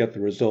you wouldn't get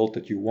the result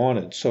that you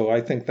wanted. So I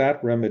think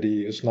that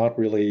remedy is not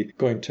really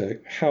going to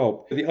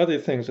help. The other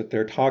things that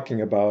they're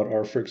talking about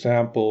are, for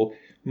example,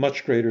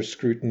 much greater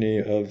scrutiny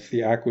of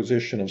the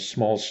acquisition of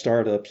small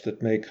startups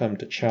that may come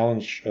to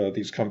challenge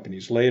these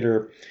companies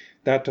later.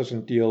 That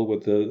doesn't deal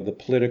with the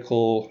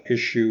political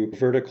issue,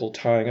 vertical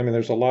tying. I mean,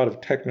 there's a lot of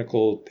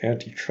technical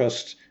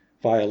antitrust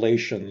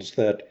violations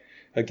that,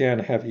 again,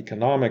 have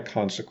economic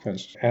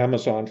consequences.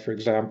 Amazon, for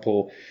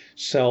example,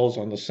 sells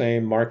on the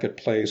same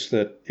marketplace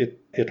that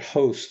it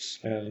hosts,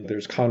 and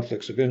there's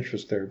conflicts of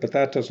interest there. But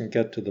that doesn't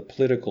get to the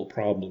political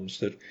problems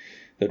that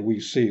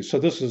we see. So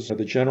this is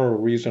the general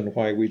reason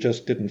why we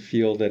just didn't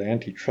feel that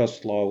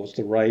antitrust law was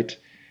the right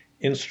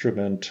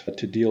instrument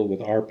to deal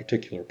with our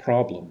particular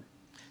problem.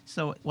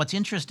 So what's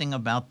interesting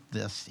about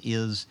this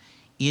is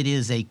it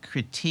is a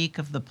critique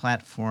of the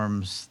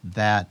platforms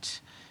that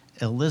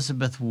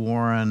Elizabeth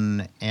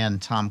Warren and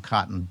Tom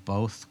Cotton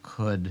both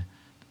could,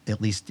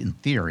 at least in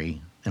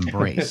theory,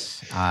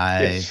 embrace.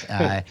 Yes.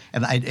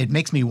 It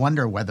makes me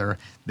wonder whether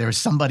there's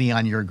somebody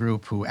on your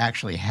group who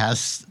actually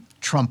has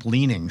Trump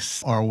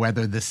leanings, or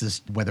whether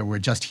we're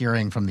just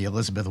hearing from the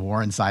Elizabeth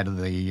Warren side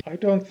of the. I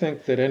don't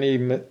think that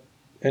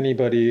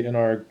anybody in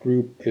our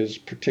group is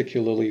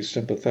particularly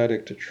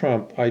sympathetic to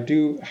Trump. I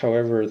do,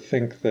 however,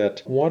 think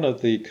that one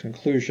of the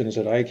conclusions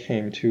that I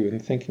came to in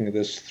thinking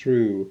this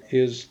through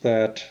is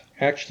that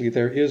actually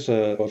there is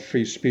a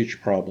free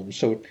speech problem.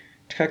 So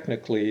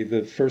technically,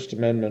 the First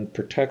Amendment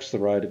protects the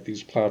right of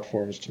these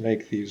platforms to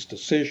make these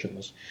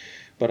decisions.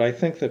 But I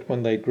think that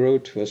when they grow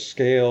to a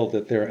scale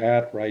that they're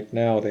at right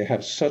now, they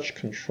have such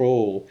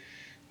control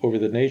over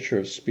the nature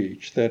of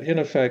speech that, in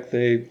effect,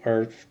 they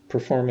are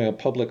performing a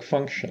public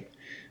function.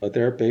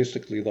 They're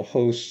basically the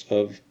hosts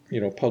of,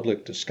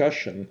 public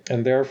discussion,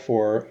 and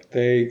therefore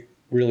they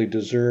really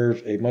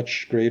deserve a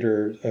much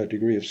greater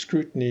degree of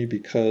scrutiny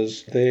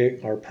because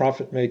they are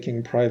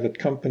profit-making private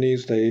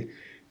companies. They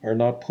are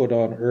not put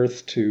on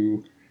earth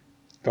to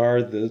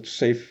guard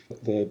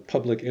the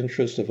public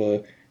interest of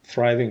a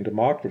thriving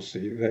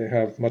democracy. They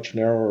have much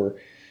narrower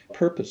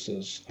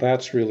purposes.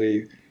 That's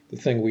really the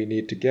thing we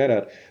need to get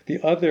at.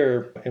 The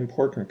other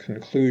important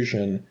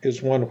conclusion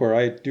is one where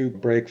I do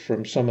break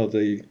from some of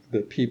the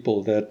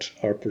people that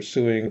are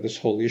pursuing this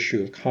whole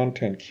issue of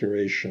content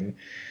curation,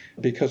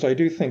 because I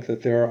do think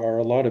that there are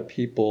a lot of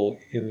people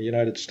in the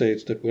United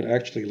States that would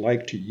actually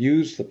like to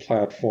use the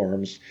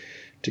platforms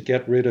to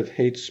get rid of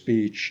hate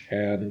speech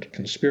and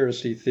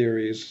conspiracy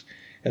theories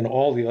and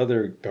all the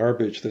other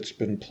garbage that's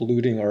been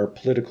polluting our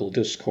political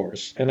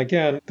discourse. And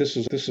again, this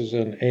is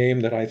an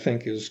aim that I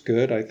think is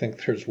good. I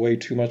think there's way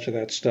too much of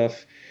that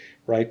stuff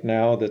right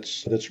now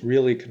that's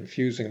really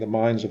confusing the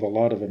minds of a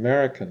lot of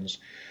Americans.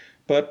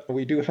 But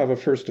we do have a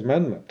First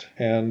Amendment,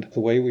 and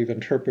the way we've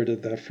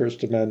interpreted that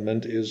First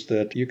Amendment is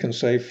that you can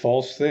say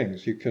false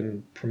things, you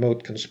can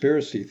promote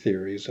conspiracy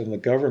theories, and the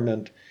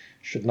government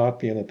should not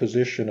be in a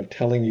position of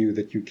telling you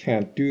that you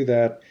can't do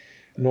that,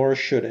 nor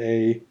should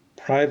a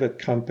private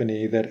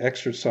company that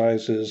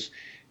exercises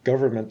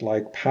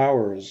government-like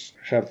powers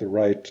have the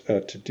right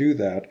to do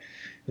that.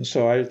 And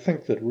so I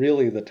think that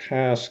really the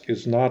task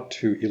is not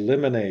to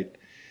eliminate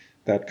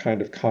that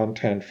kind of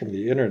content from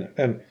the internet.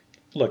 And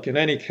look, in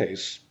any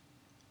case,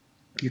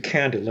 you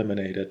can't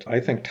eliminate it. I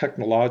think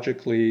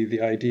technologically,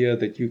 the idea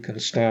that you can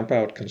stamp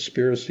out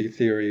conspiracy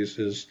theories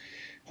is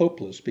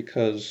hopeless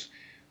because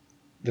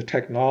the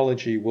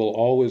technology will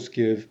always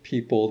give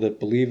people that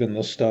believe in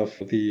this stuff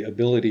the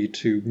ability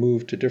to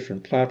move to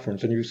different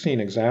platforms. And you've seen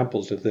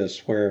examples of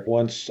this where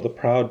once the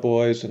Proud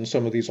Boys and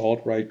some of these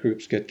alt-right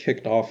groups get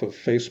kicked off of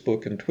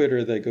Facebook and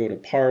Twitter, they go to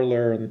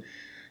Parler and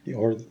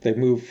or they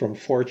move from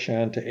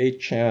 4chan to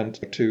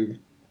 8chan to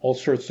all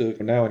sorts of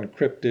now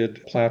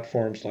encrypted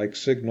platforms like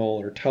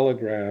Signal or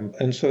Telegram.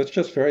 And so it's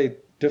just very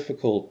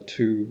difficult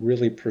to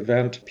really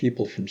prevent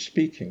people from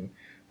speaking.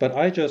 But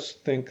I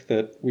just think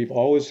that we've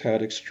always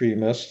had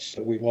extremists,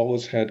 we've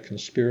always had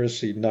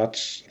conspiracy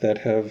nuts that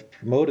have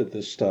promoted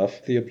this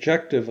stuff. The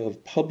objective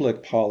of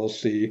public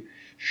policy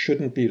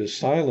shouldn't be to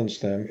silence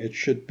them. It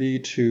should be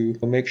to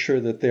make sure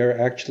that they're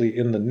actually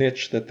in the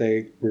niche that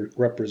they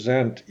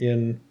represent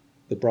in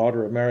the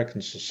broader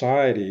American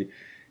society,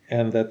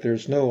 and that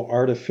there's no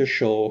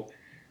artificial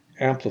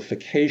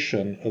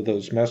amplification of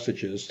those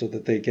messages so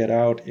that they get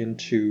out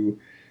into,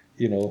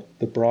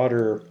 the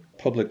broader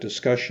public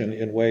discussion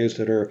in ways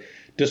that are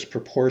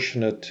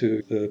disproportionate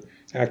to the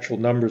actual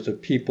numbers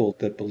of people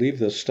that believe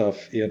this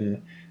stuff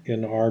in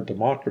our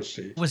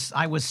democracy.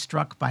 I was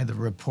struck by the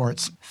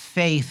report's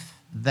faith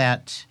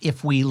that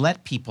if we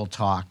let people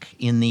talk,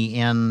 in the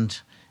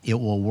end, it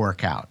will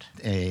work out.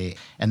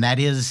 And that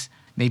is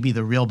maybe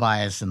the real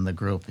bias in the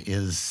group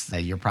is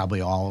that you're probably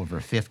all over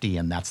 50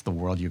 and that's the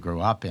world you grew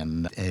up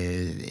in.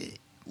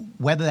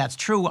 Whether that's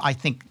true, I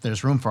think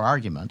there's room for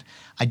argument.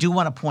 I do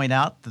want to point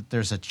out that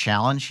there's a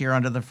challenge here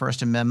under the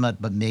First Amendment,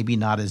 but maybe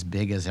not as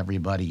big as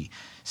everybody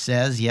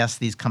says. Yes,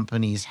 these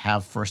companies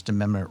have First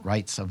Amendment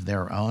rights of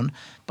their own,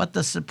 but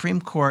the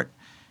Supreme Court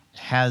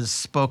has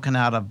spoken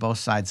out of both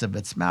sides of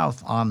its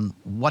mouth on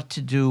what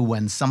to do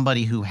when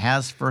somebody who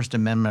has First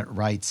Amendment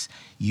rights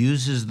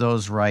uses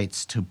those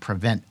rights to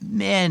prevent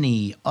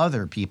many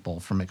other people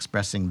from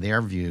expressing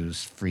their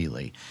views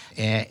freely.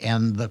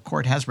 And the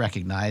court has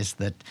recognized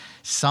that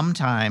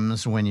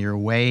sometimes when you're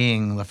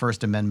weighing the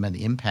First Amendment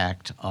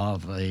impact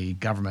of a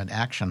government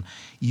action,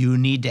 you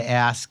need to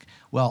ask,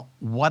 well,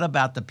 what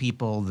about the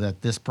people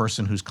that this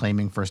person who's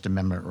claiming First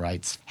Amendment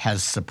rights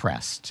has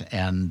suppressed?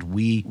 And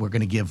we're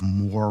going to give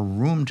more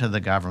room to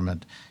the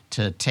government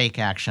to take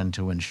action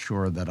to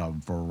ensure that a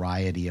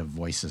variety of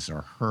voices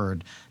are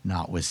heard,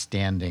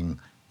 notwithstanding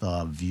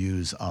the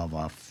views of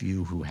a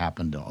few who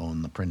happen to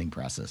own the printing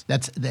presses.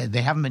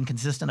 They haven't been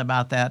consistent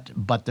about that,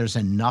 but there's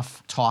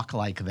enough talk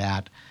like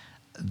that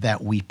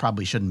we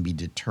probably shouldn't be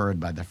deterred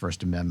by the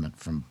First Amendment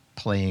from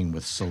playing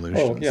with solutions.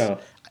 Oh, yeah.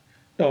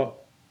 No.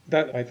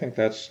 I think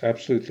that's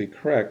absolutely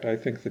correct. I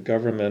think the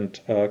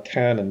government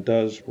can and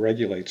does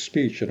regulate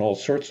speech in all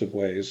sorts of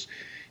ways.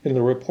 In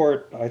the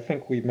report, I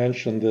think we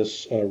mentioned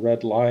this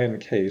Red Lion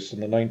case in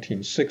the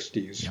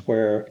 1960s, yep,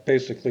 where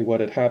basically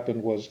what had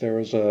happened was there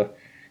was a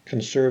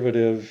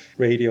conservative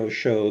radio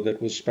show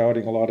that was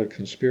spouting a lot of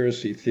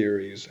conspiracy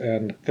theories,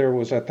 and there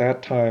was at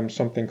that time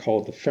something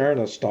called the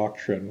Fairness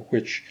Doctrine,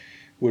 which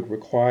would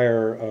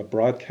require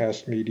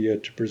broadcast media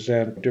to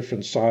present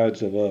different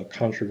sides of a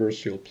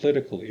controversial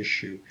political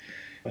issue.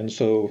 And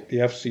so the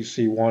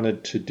FCC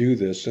wanted to do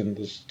this, and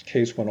this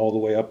case went all the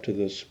way up to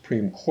the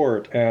Supreme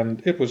Court.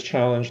 And it was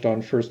challenged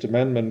on First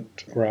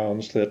Amendment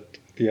grounds that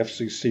the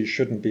FCC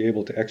shouldn't be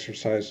able to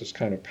exercise this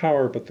kind of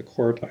power, but the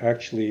court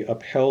actually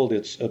upheld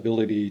its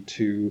ability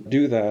to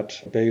do that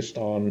based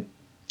on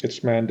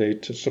its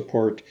mandate to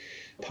support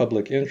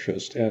public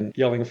interest. And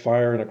yelling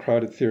fire in a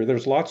crowded theater,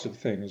 there's lots of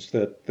things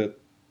that the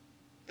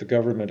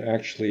government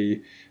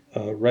actually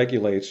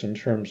regulates in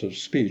terms of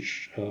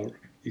speech.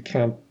 You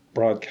can't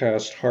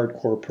broadcast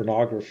hardcore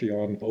pornography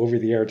on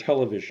over-the-air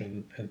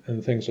television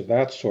and things of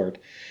that sort.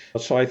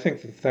 So I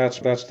think that's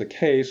the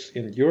case.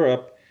 In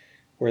Europe,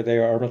 where they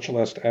are much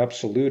less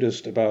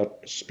absolutist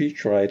about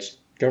speech rights,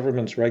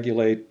 governments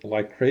regulate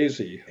like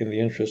crazy in the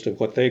interest of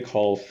what they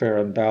call fair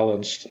and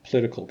balanced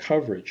political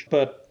coverage.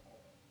 But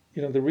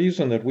the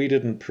reason that we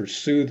didn't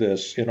pursue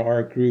this in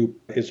our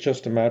group is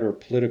just a matter of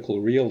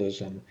political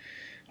realism.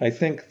 I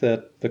think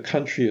that the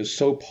country is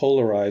so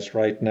polarized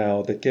right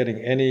now that getting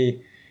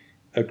any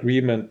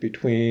agreement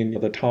between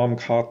the Tom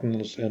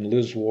Cottons and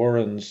Liz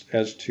Warrens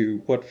as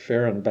to what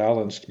fair and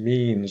balanced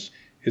means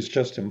is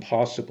just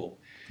impossible.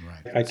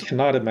 Right. I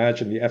cannot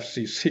imagine the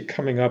FCC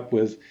coming up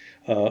with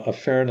a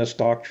fairness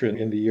doctrine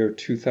in the year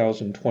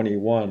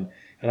 2021.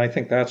 And I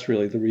think that's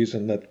really the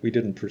reason that we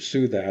didn't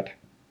pursue that.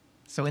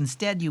 So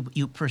instead,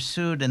 you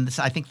pursued, and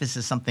I think this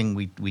is something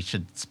we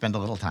should spend a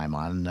little time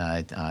on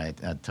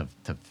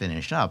to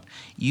finish up.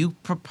 You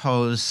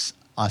propose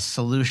a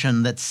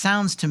solution that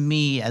sounds to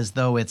me as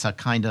though it's a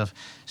kind of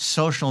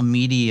social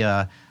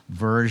media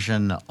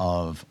version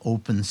of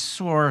open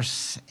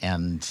source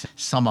and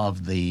some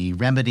of the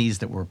remedies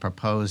that were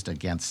proposed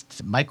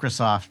against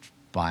Microsoft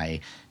by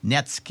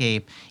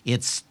Netscape.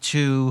 It's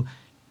to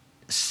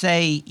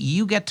say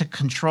you get to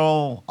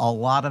control a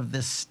lot of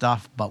this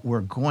stuff, but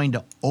we're going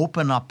to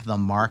open up the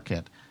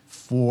market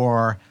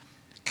for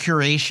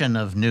curation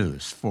of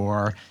news,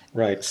 for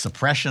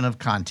suppression of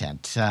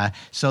content,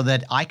 so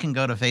that I can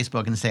go to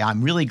Facebook and say,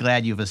 I'm really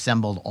glad you've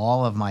assembled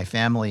all of my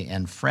family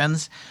and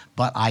friends,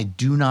 but I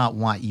do not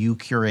want you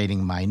curating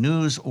my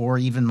news or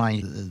even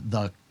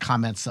the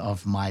comments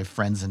of my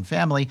friends and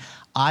family.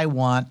 I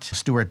want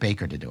Stuart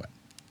Baker to do it.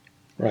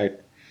 Right.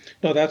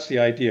 No, that's the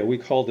idea. We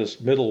call this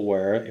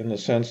middleware in the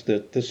sense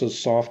that this is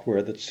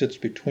software that sits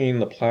between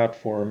the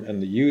platform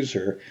and the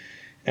user,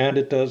 and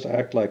it does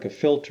act like a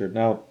filter.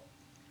 Now,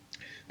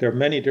 there are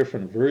many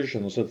different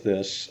versions of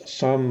this.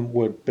 Some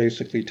would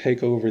basically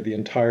take over the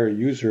entire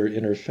user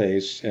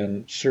interface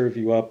and serve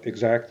you up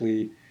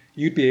exactly.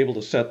 You'd be able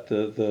to set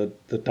the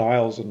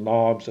dials and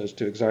knobs as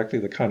to exactly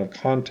the kind of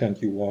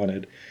content you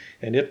wanted,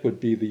 and it would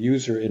be the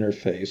user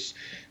interface.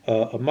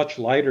 A much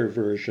lighter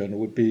version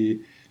would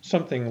be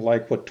something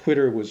like what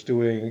Twitter was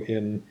doing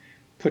in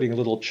putting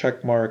little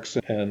check marks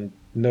and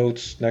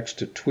notes next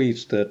to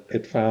tweets that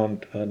it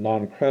found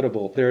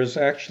non-credible. There's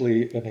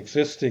actually an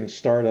existing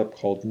startup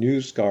called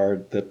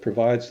NewsGuard that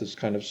provides this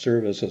kind of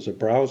service as a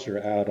browser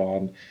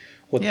add-on.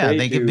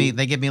 They give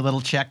me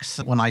little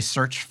checks when I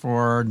search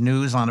for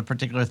news on a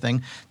particular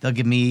thing. They'll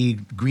give me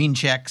green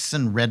checks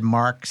and red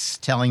marks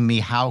telling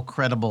me how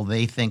credible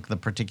they think the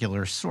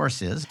particular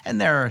source is. And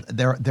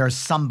there's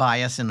some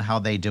bias in how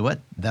they do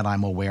it that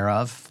I'm aware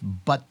of,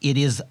 but it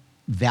is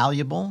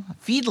valuable.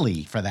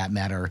 Feedly, for that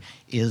matter,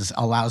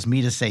 allows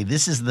me to say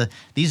these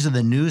are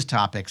the news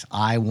topics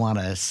I want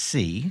to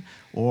see.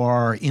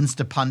 Or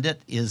Instapundit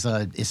is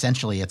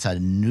essentially it's a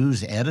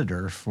news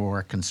editor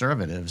for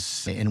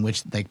conservatives in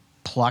which they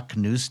pluck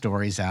news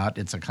stories out.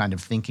 It's a kind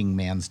of thinking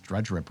man's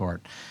Drudge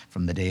Report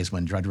from the days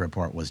when Drudge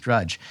Report was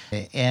Drudge.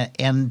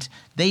 And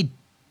they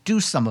do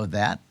some of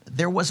that.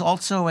 There was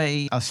also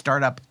a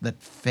startup that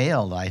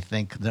failed, I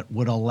think, that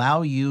would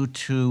allow you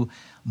to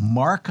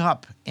mark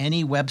up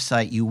any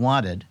website you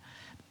wanted.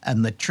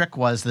 And the trick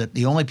was that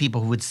the only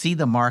people who would see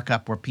the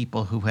markup were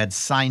people who had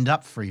signed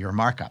up for your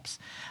markups.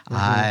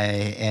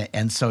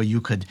 And so you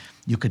could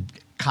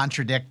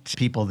contradict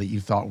people that you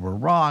thought were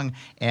wrong,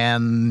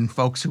 and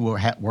folks who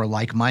were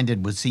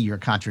like-minded would see your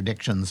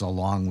contradictions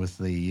along with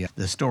the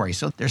story.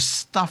 So there's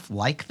stuff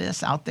like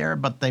this out there,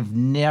 but they've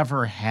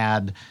never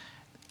had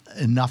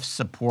enough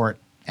support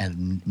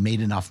and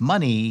made enough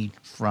money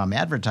from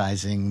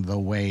advertising the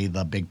way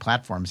the big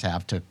platforms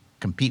have to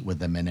compete with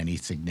them in any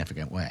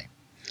significant way.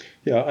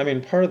 Yeah, I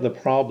mean, part of the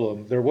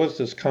problem, there was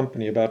this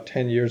company about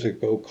 10 years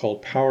ago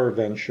called Power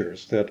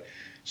Ventures that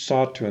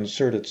sought to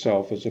insert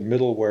itself as a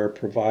middleware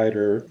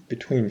provider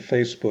between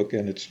Facebook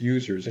and its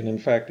users. And in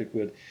fact, it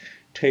would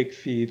take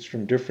feeds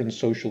from different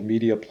social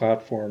media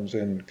platforms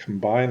and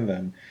combine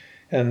them.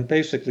 And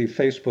basically,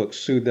 Facebook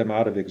sued them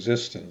out of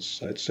existence.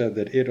 It said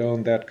that it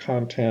owned that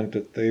content,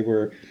 that they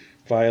were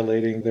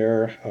violating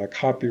their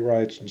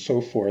copyrights and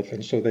so forth.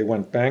 And so they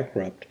went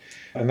bankrupt.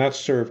 And that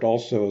served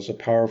also as a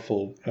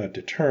powerful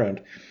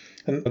deterrent.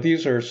 And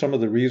these are some of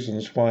the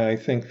reasons why I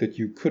think that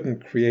you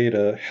couldn't create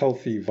a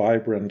healthy,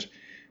 vibrant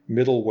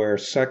middleware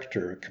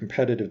sector, a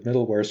competitive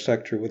middleware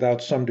sector,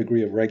 without some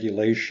degree of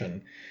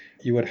regulation.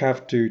 You would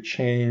have to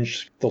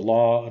change the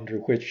law under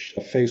which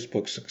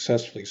Facebook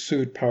successfully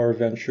sued Power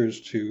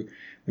Ventures to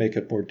make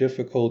it more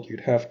difficult.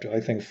 You'd have to,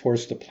 I think,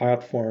 force the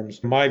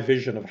platforms. My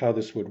vision of how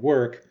this would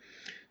work,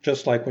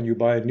 just like when you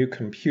buy a new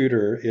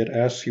computer, it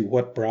asks you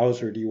what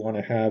browser do you want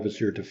to have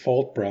as your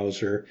default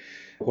browser.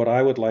 What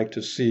I would like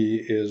to see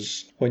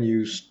is when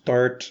you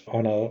start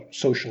on a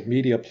social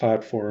media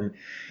platform,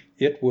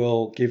 it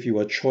will give you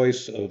a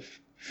choice of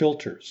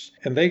filters.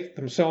 And they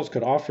themselves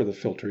could offer the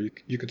filter.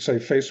 You could say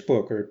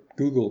Facebook or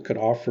Google could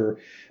offer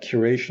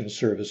curation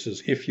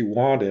services if you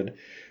wanted,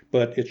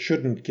 but it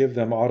shouldn't give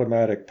them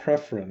automatic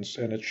preference,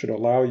 and it should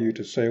allow you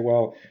to say,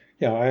 well,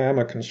 yeah, I am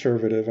a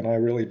conservative and I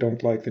really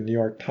don't like the New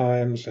York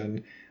Times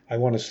and I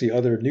want to see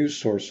other news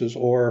sources,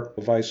 or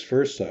vice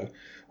versa.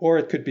 Or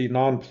it could be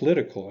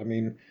non-political. I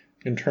mean,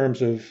 in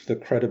terms of the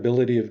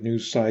credibility of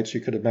news sites,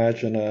 you could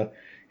imagine a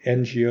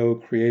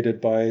NGO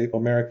created by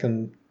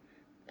American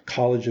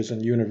colleges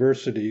and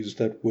universities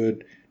that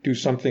would do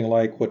something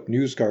like what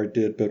NewsGuard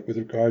did, but with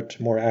regard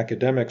to more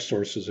academic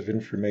sources of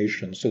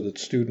information, so that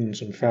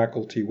students and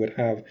faculty would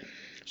have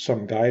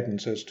some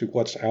guidance as to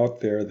what's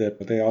out there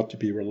that they ought to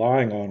be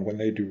relying on when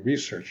they do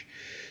research.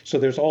 So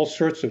there's all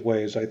sorts of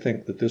ways I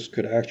think that this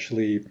could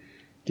actually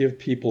give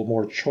people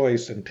more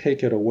choice and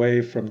take it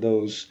away from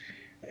those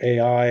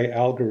AI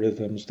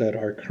algorithms that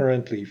are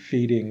currently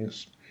feeding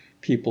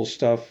people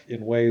stuff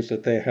in ways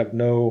that they have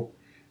no,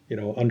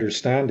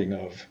 understanding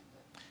of.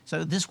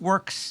 So this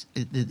works.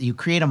 You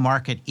create a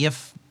market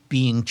if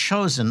being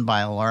chosen by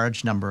a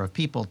large number of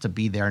people to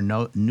be their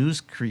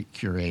news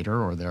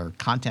curator or their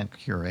content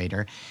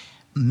curator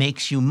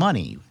makes you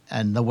money.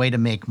 And the way to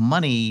make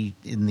money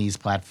in these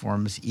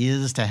platforms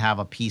is to have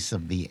a piece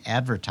of the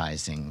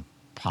advertising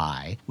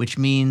pie, which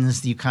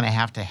means you kind of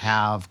have to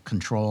have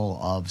control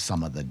of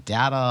some of the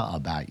data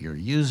about your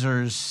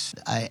users.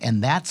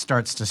 And that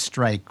starts to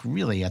strike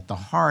really at the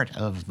heart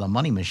of the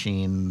money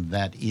machine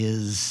that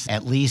is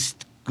at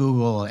least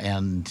Google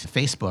and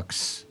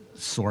Facebook's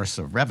source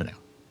of revenue.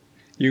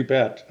 You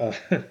bet.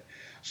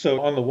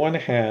 So on the one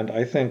hand,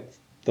 I think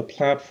the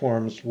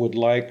platforms would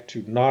like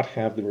to not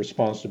have the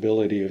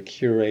responsibility of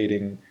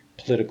curating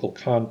political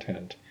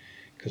content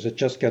because it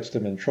just gets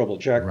them in trouble.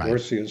 Jack Right.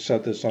 Dorsey has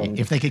said this on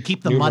If they could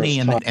keep the numerous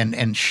money times.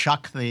 and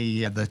shuck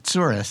the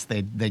tourists,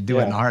 they'd do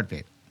it in a Yeah.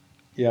 heartbeat.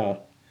 Yeah.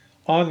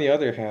 On the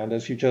other hand,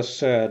 as you just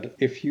said,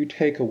 if you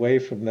take away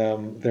from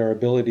them their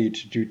ability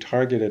to do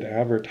targeted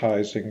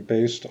advertising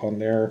based on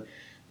their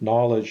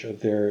knowledge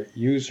of their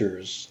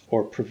users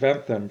or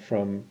prevent them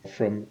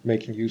from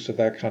making use of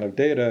that kind of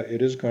data,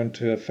 it is going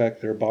to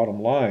affect their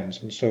bottom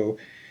lines. And so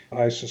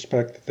I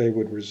suspect that they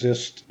would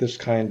resist this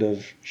kind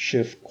of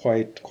shift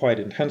quite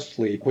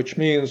intensely, which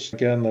means,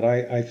 again, that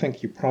I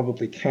think you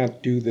probably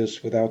can't do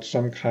this without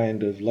some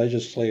kind of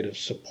legislative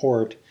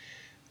support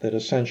that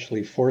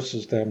essentially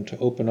forces them to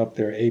open up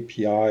their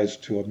APIs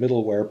to a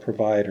middleware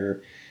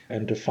provider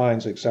and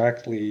defines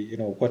exactly,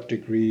 what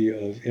degree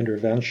of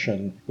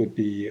intervention would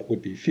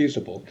be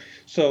feasible.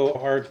 So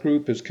our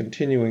group is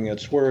continuing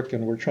its work,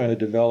 and we're trying to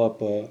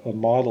develop a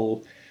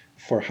model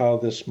for how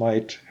this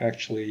might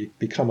actually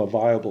become a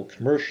viable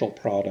commercial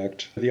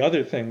product. The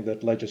other thing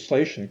that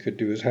legislation could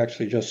do is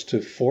actually just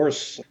to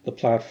force the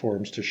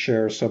platforms to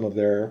share some of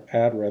their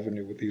ad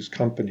revenue with these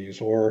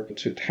companies or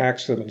to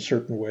tax them in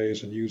certain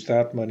ways and use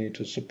that money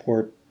to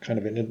support kind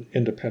of an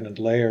independent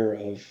layer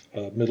of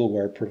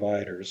middleware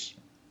providers.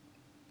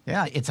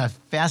 Yeah, it's a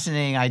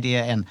fascinating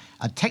idea and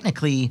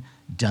technically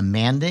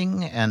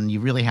demanding, and you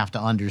really have to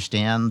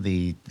understand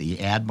the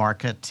ad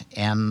market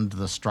and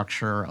the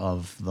structure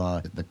of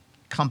the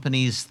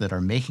companies that are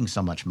making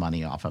so much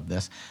money off of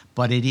this.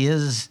 But it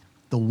is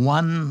the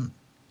one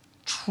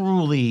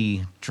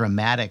truly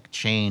dramatic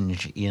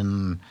change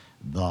in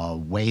the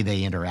way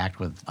they interact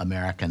with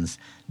Americans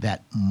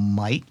that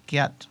might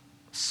get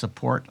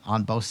support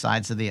on both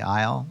sides of the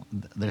aisle.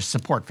 There's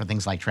support for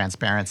things like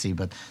transparency,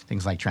 but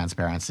things like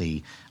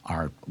transparency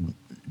are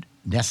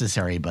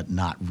necessary but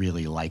not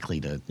really likely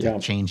to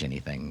change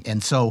anything.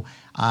 And so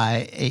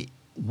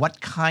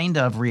what kind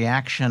of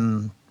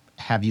reaction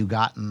have you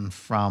gotten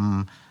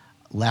from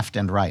left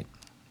and right?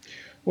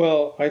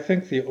 Well, I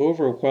think the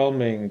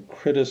overwhelming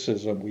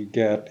criticism we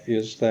get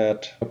is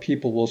that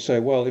people will say,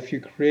 well, if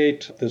you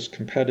create this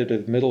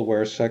competitive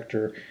middleware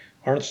sector,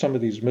 aren't some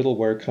of these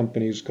middleware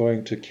companies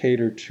going to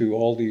cater to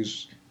all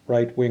these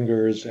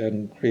right-wingers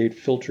and create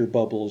filter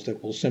bubbles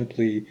that will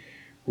simply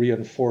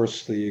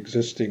reinforce the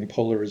existing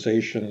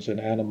polarizations and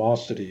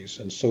animosities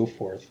and so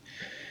forth?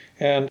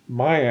 And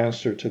my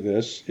answer to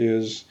this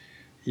is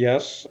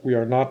yes, we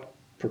are not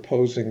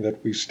proposing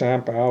that we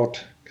stamp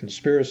out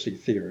conspiracy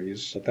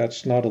theories.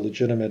 That's not a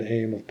legitimate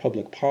aim of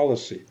public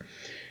policy.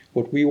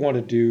 What we want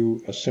to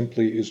do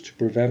simply is to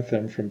prevent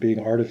them from being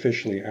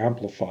artificially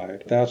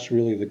amplified. That's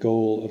really the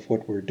goal of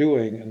what we're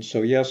doing. And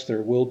so, yes,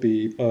 there will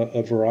be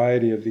a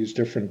variety of these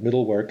different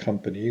middleware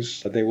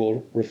companies. They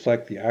will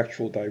reflect the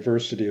actual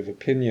diversity of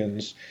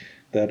opinions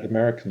that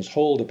Americans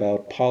hold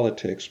about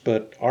politics.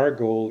 But our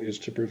goal is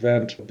to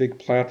prevent a big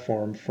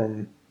platform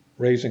from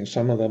raising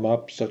some of them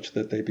up such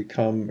that they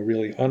become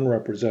really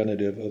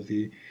unrepresentative of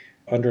the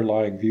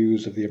underlying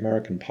views of the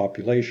American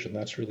population.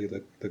 That's really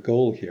the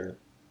goal here.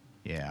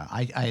 Yeah,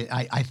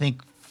 I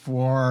think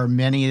for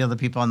many of the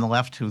people on the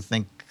left who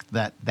think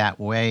that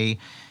way,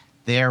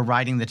 they're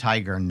riding the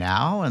tiger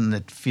now, and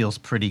it feels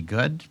pretty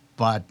good.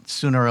 But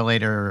sooner or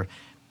later,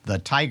 the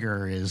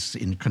tiger is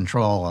in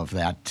control of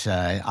that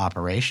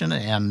operation.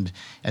 And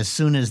as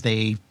soon as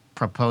they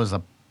propose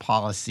a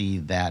policy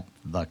that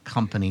the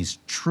companies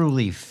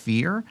truly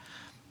fear,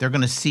 they're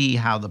going to see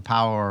how the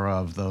power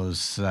of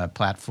those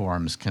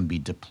platforms can be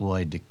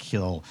deployed to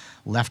kill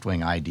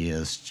left-wing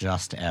ideas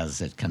just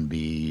as it can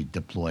be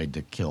deployed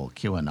to kill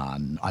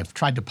QAnon. I've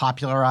tried to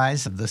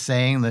popularize the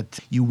saying that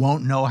you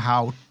won't know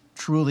how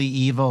truly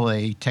evil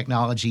a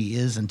technology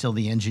is until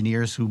the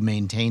engineers who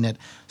maintain it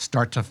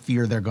start to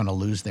fear they're going to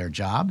lose their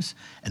jobs,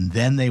 and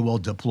then they will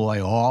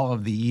deploy all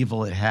of the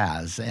evil it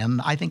has.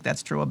 And I think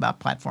that's true about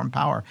platform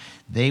power.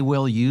 They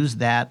will use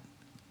that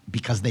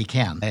because they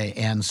can.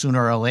 And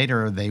sooner or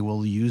later, they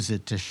will use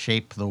it to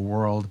shape the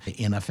world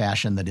in a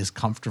fashion that is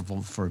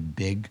comfortable for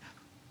big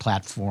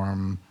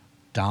platform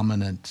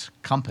dominant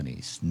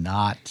companies,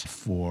 not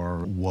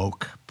for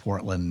woke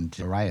Portland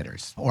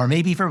rioters, or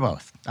maybe for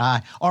both.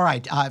 All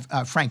right,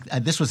 Frank,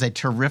 this was a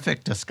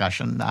terrific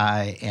discussion,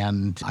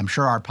 and I'm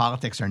sure our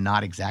politics are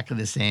not exactly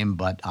the same,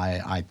 but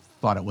I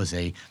thought it was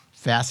a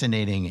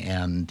fascinating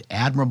and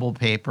admirable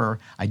paper.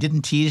 I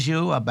didn't tease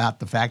you about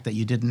the fact that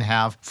you didn't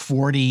have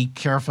 40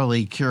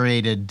 carefully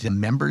curated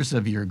members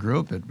of your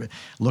group. It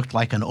looked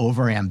like an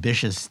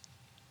overambitious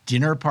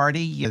dinner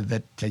party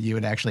that you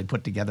had actually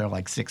put together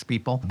like 6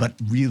 people, but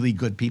really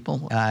good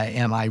people.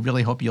 And I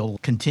really hope you'll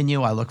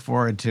continue. I look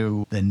forward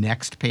to the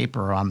next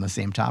paper on the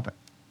same topic.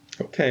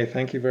 Okay,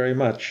 thank you very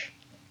much.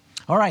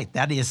 All right,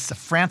 that is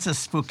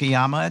Francis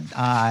Fukuyama,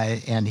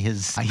 and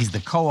he's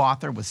the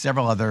co-author with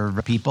several other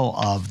people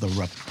of the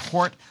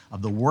report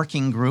of the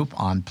working group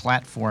on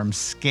platform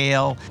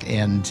scale.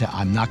 And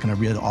I'm not going to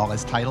read all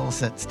his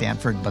titles at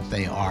Stanford, but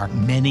they are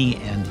many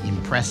and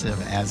impressive,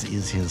 as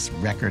is his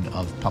record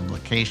of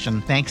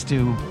publication. Thanks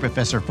to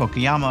Professor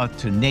Fukuyama,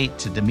 to Nate,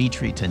 to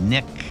Dimitri, to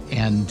Nick,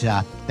 and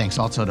thanks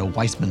also to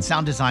Weissman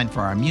Sound Design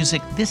for our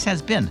music. This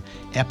has been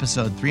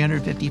episode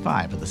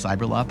 355 of the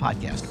Cyber Law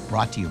Podcast,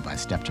 brought to you by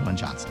Steptoe &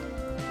 Johnson.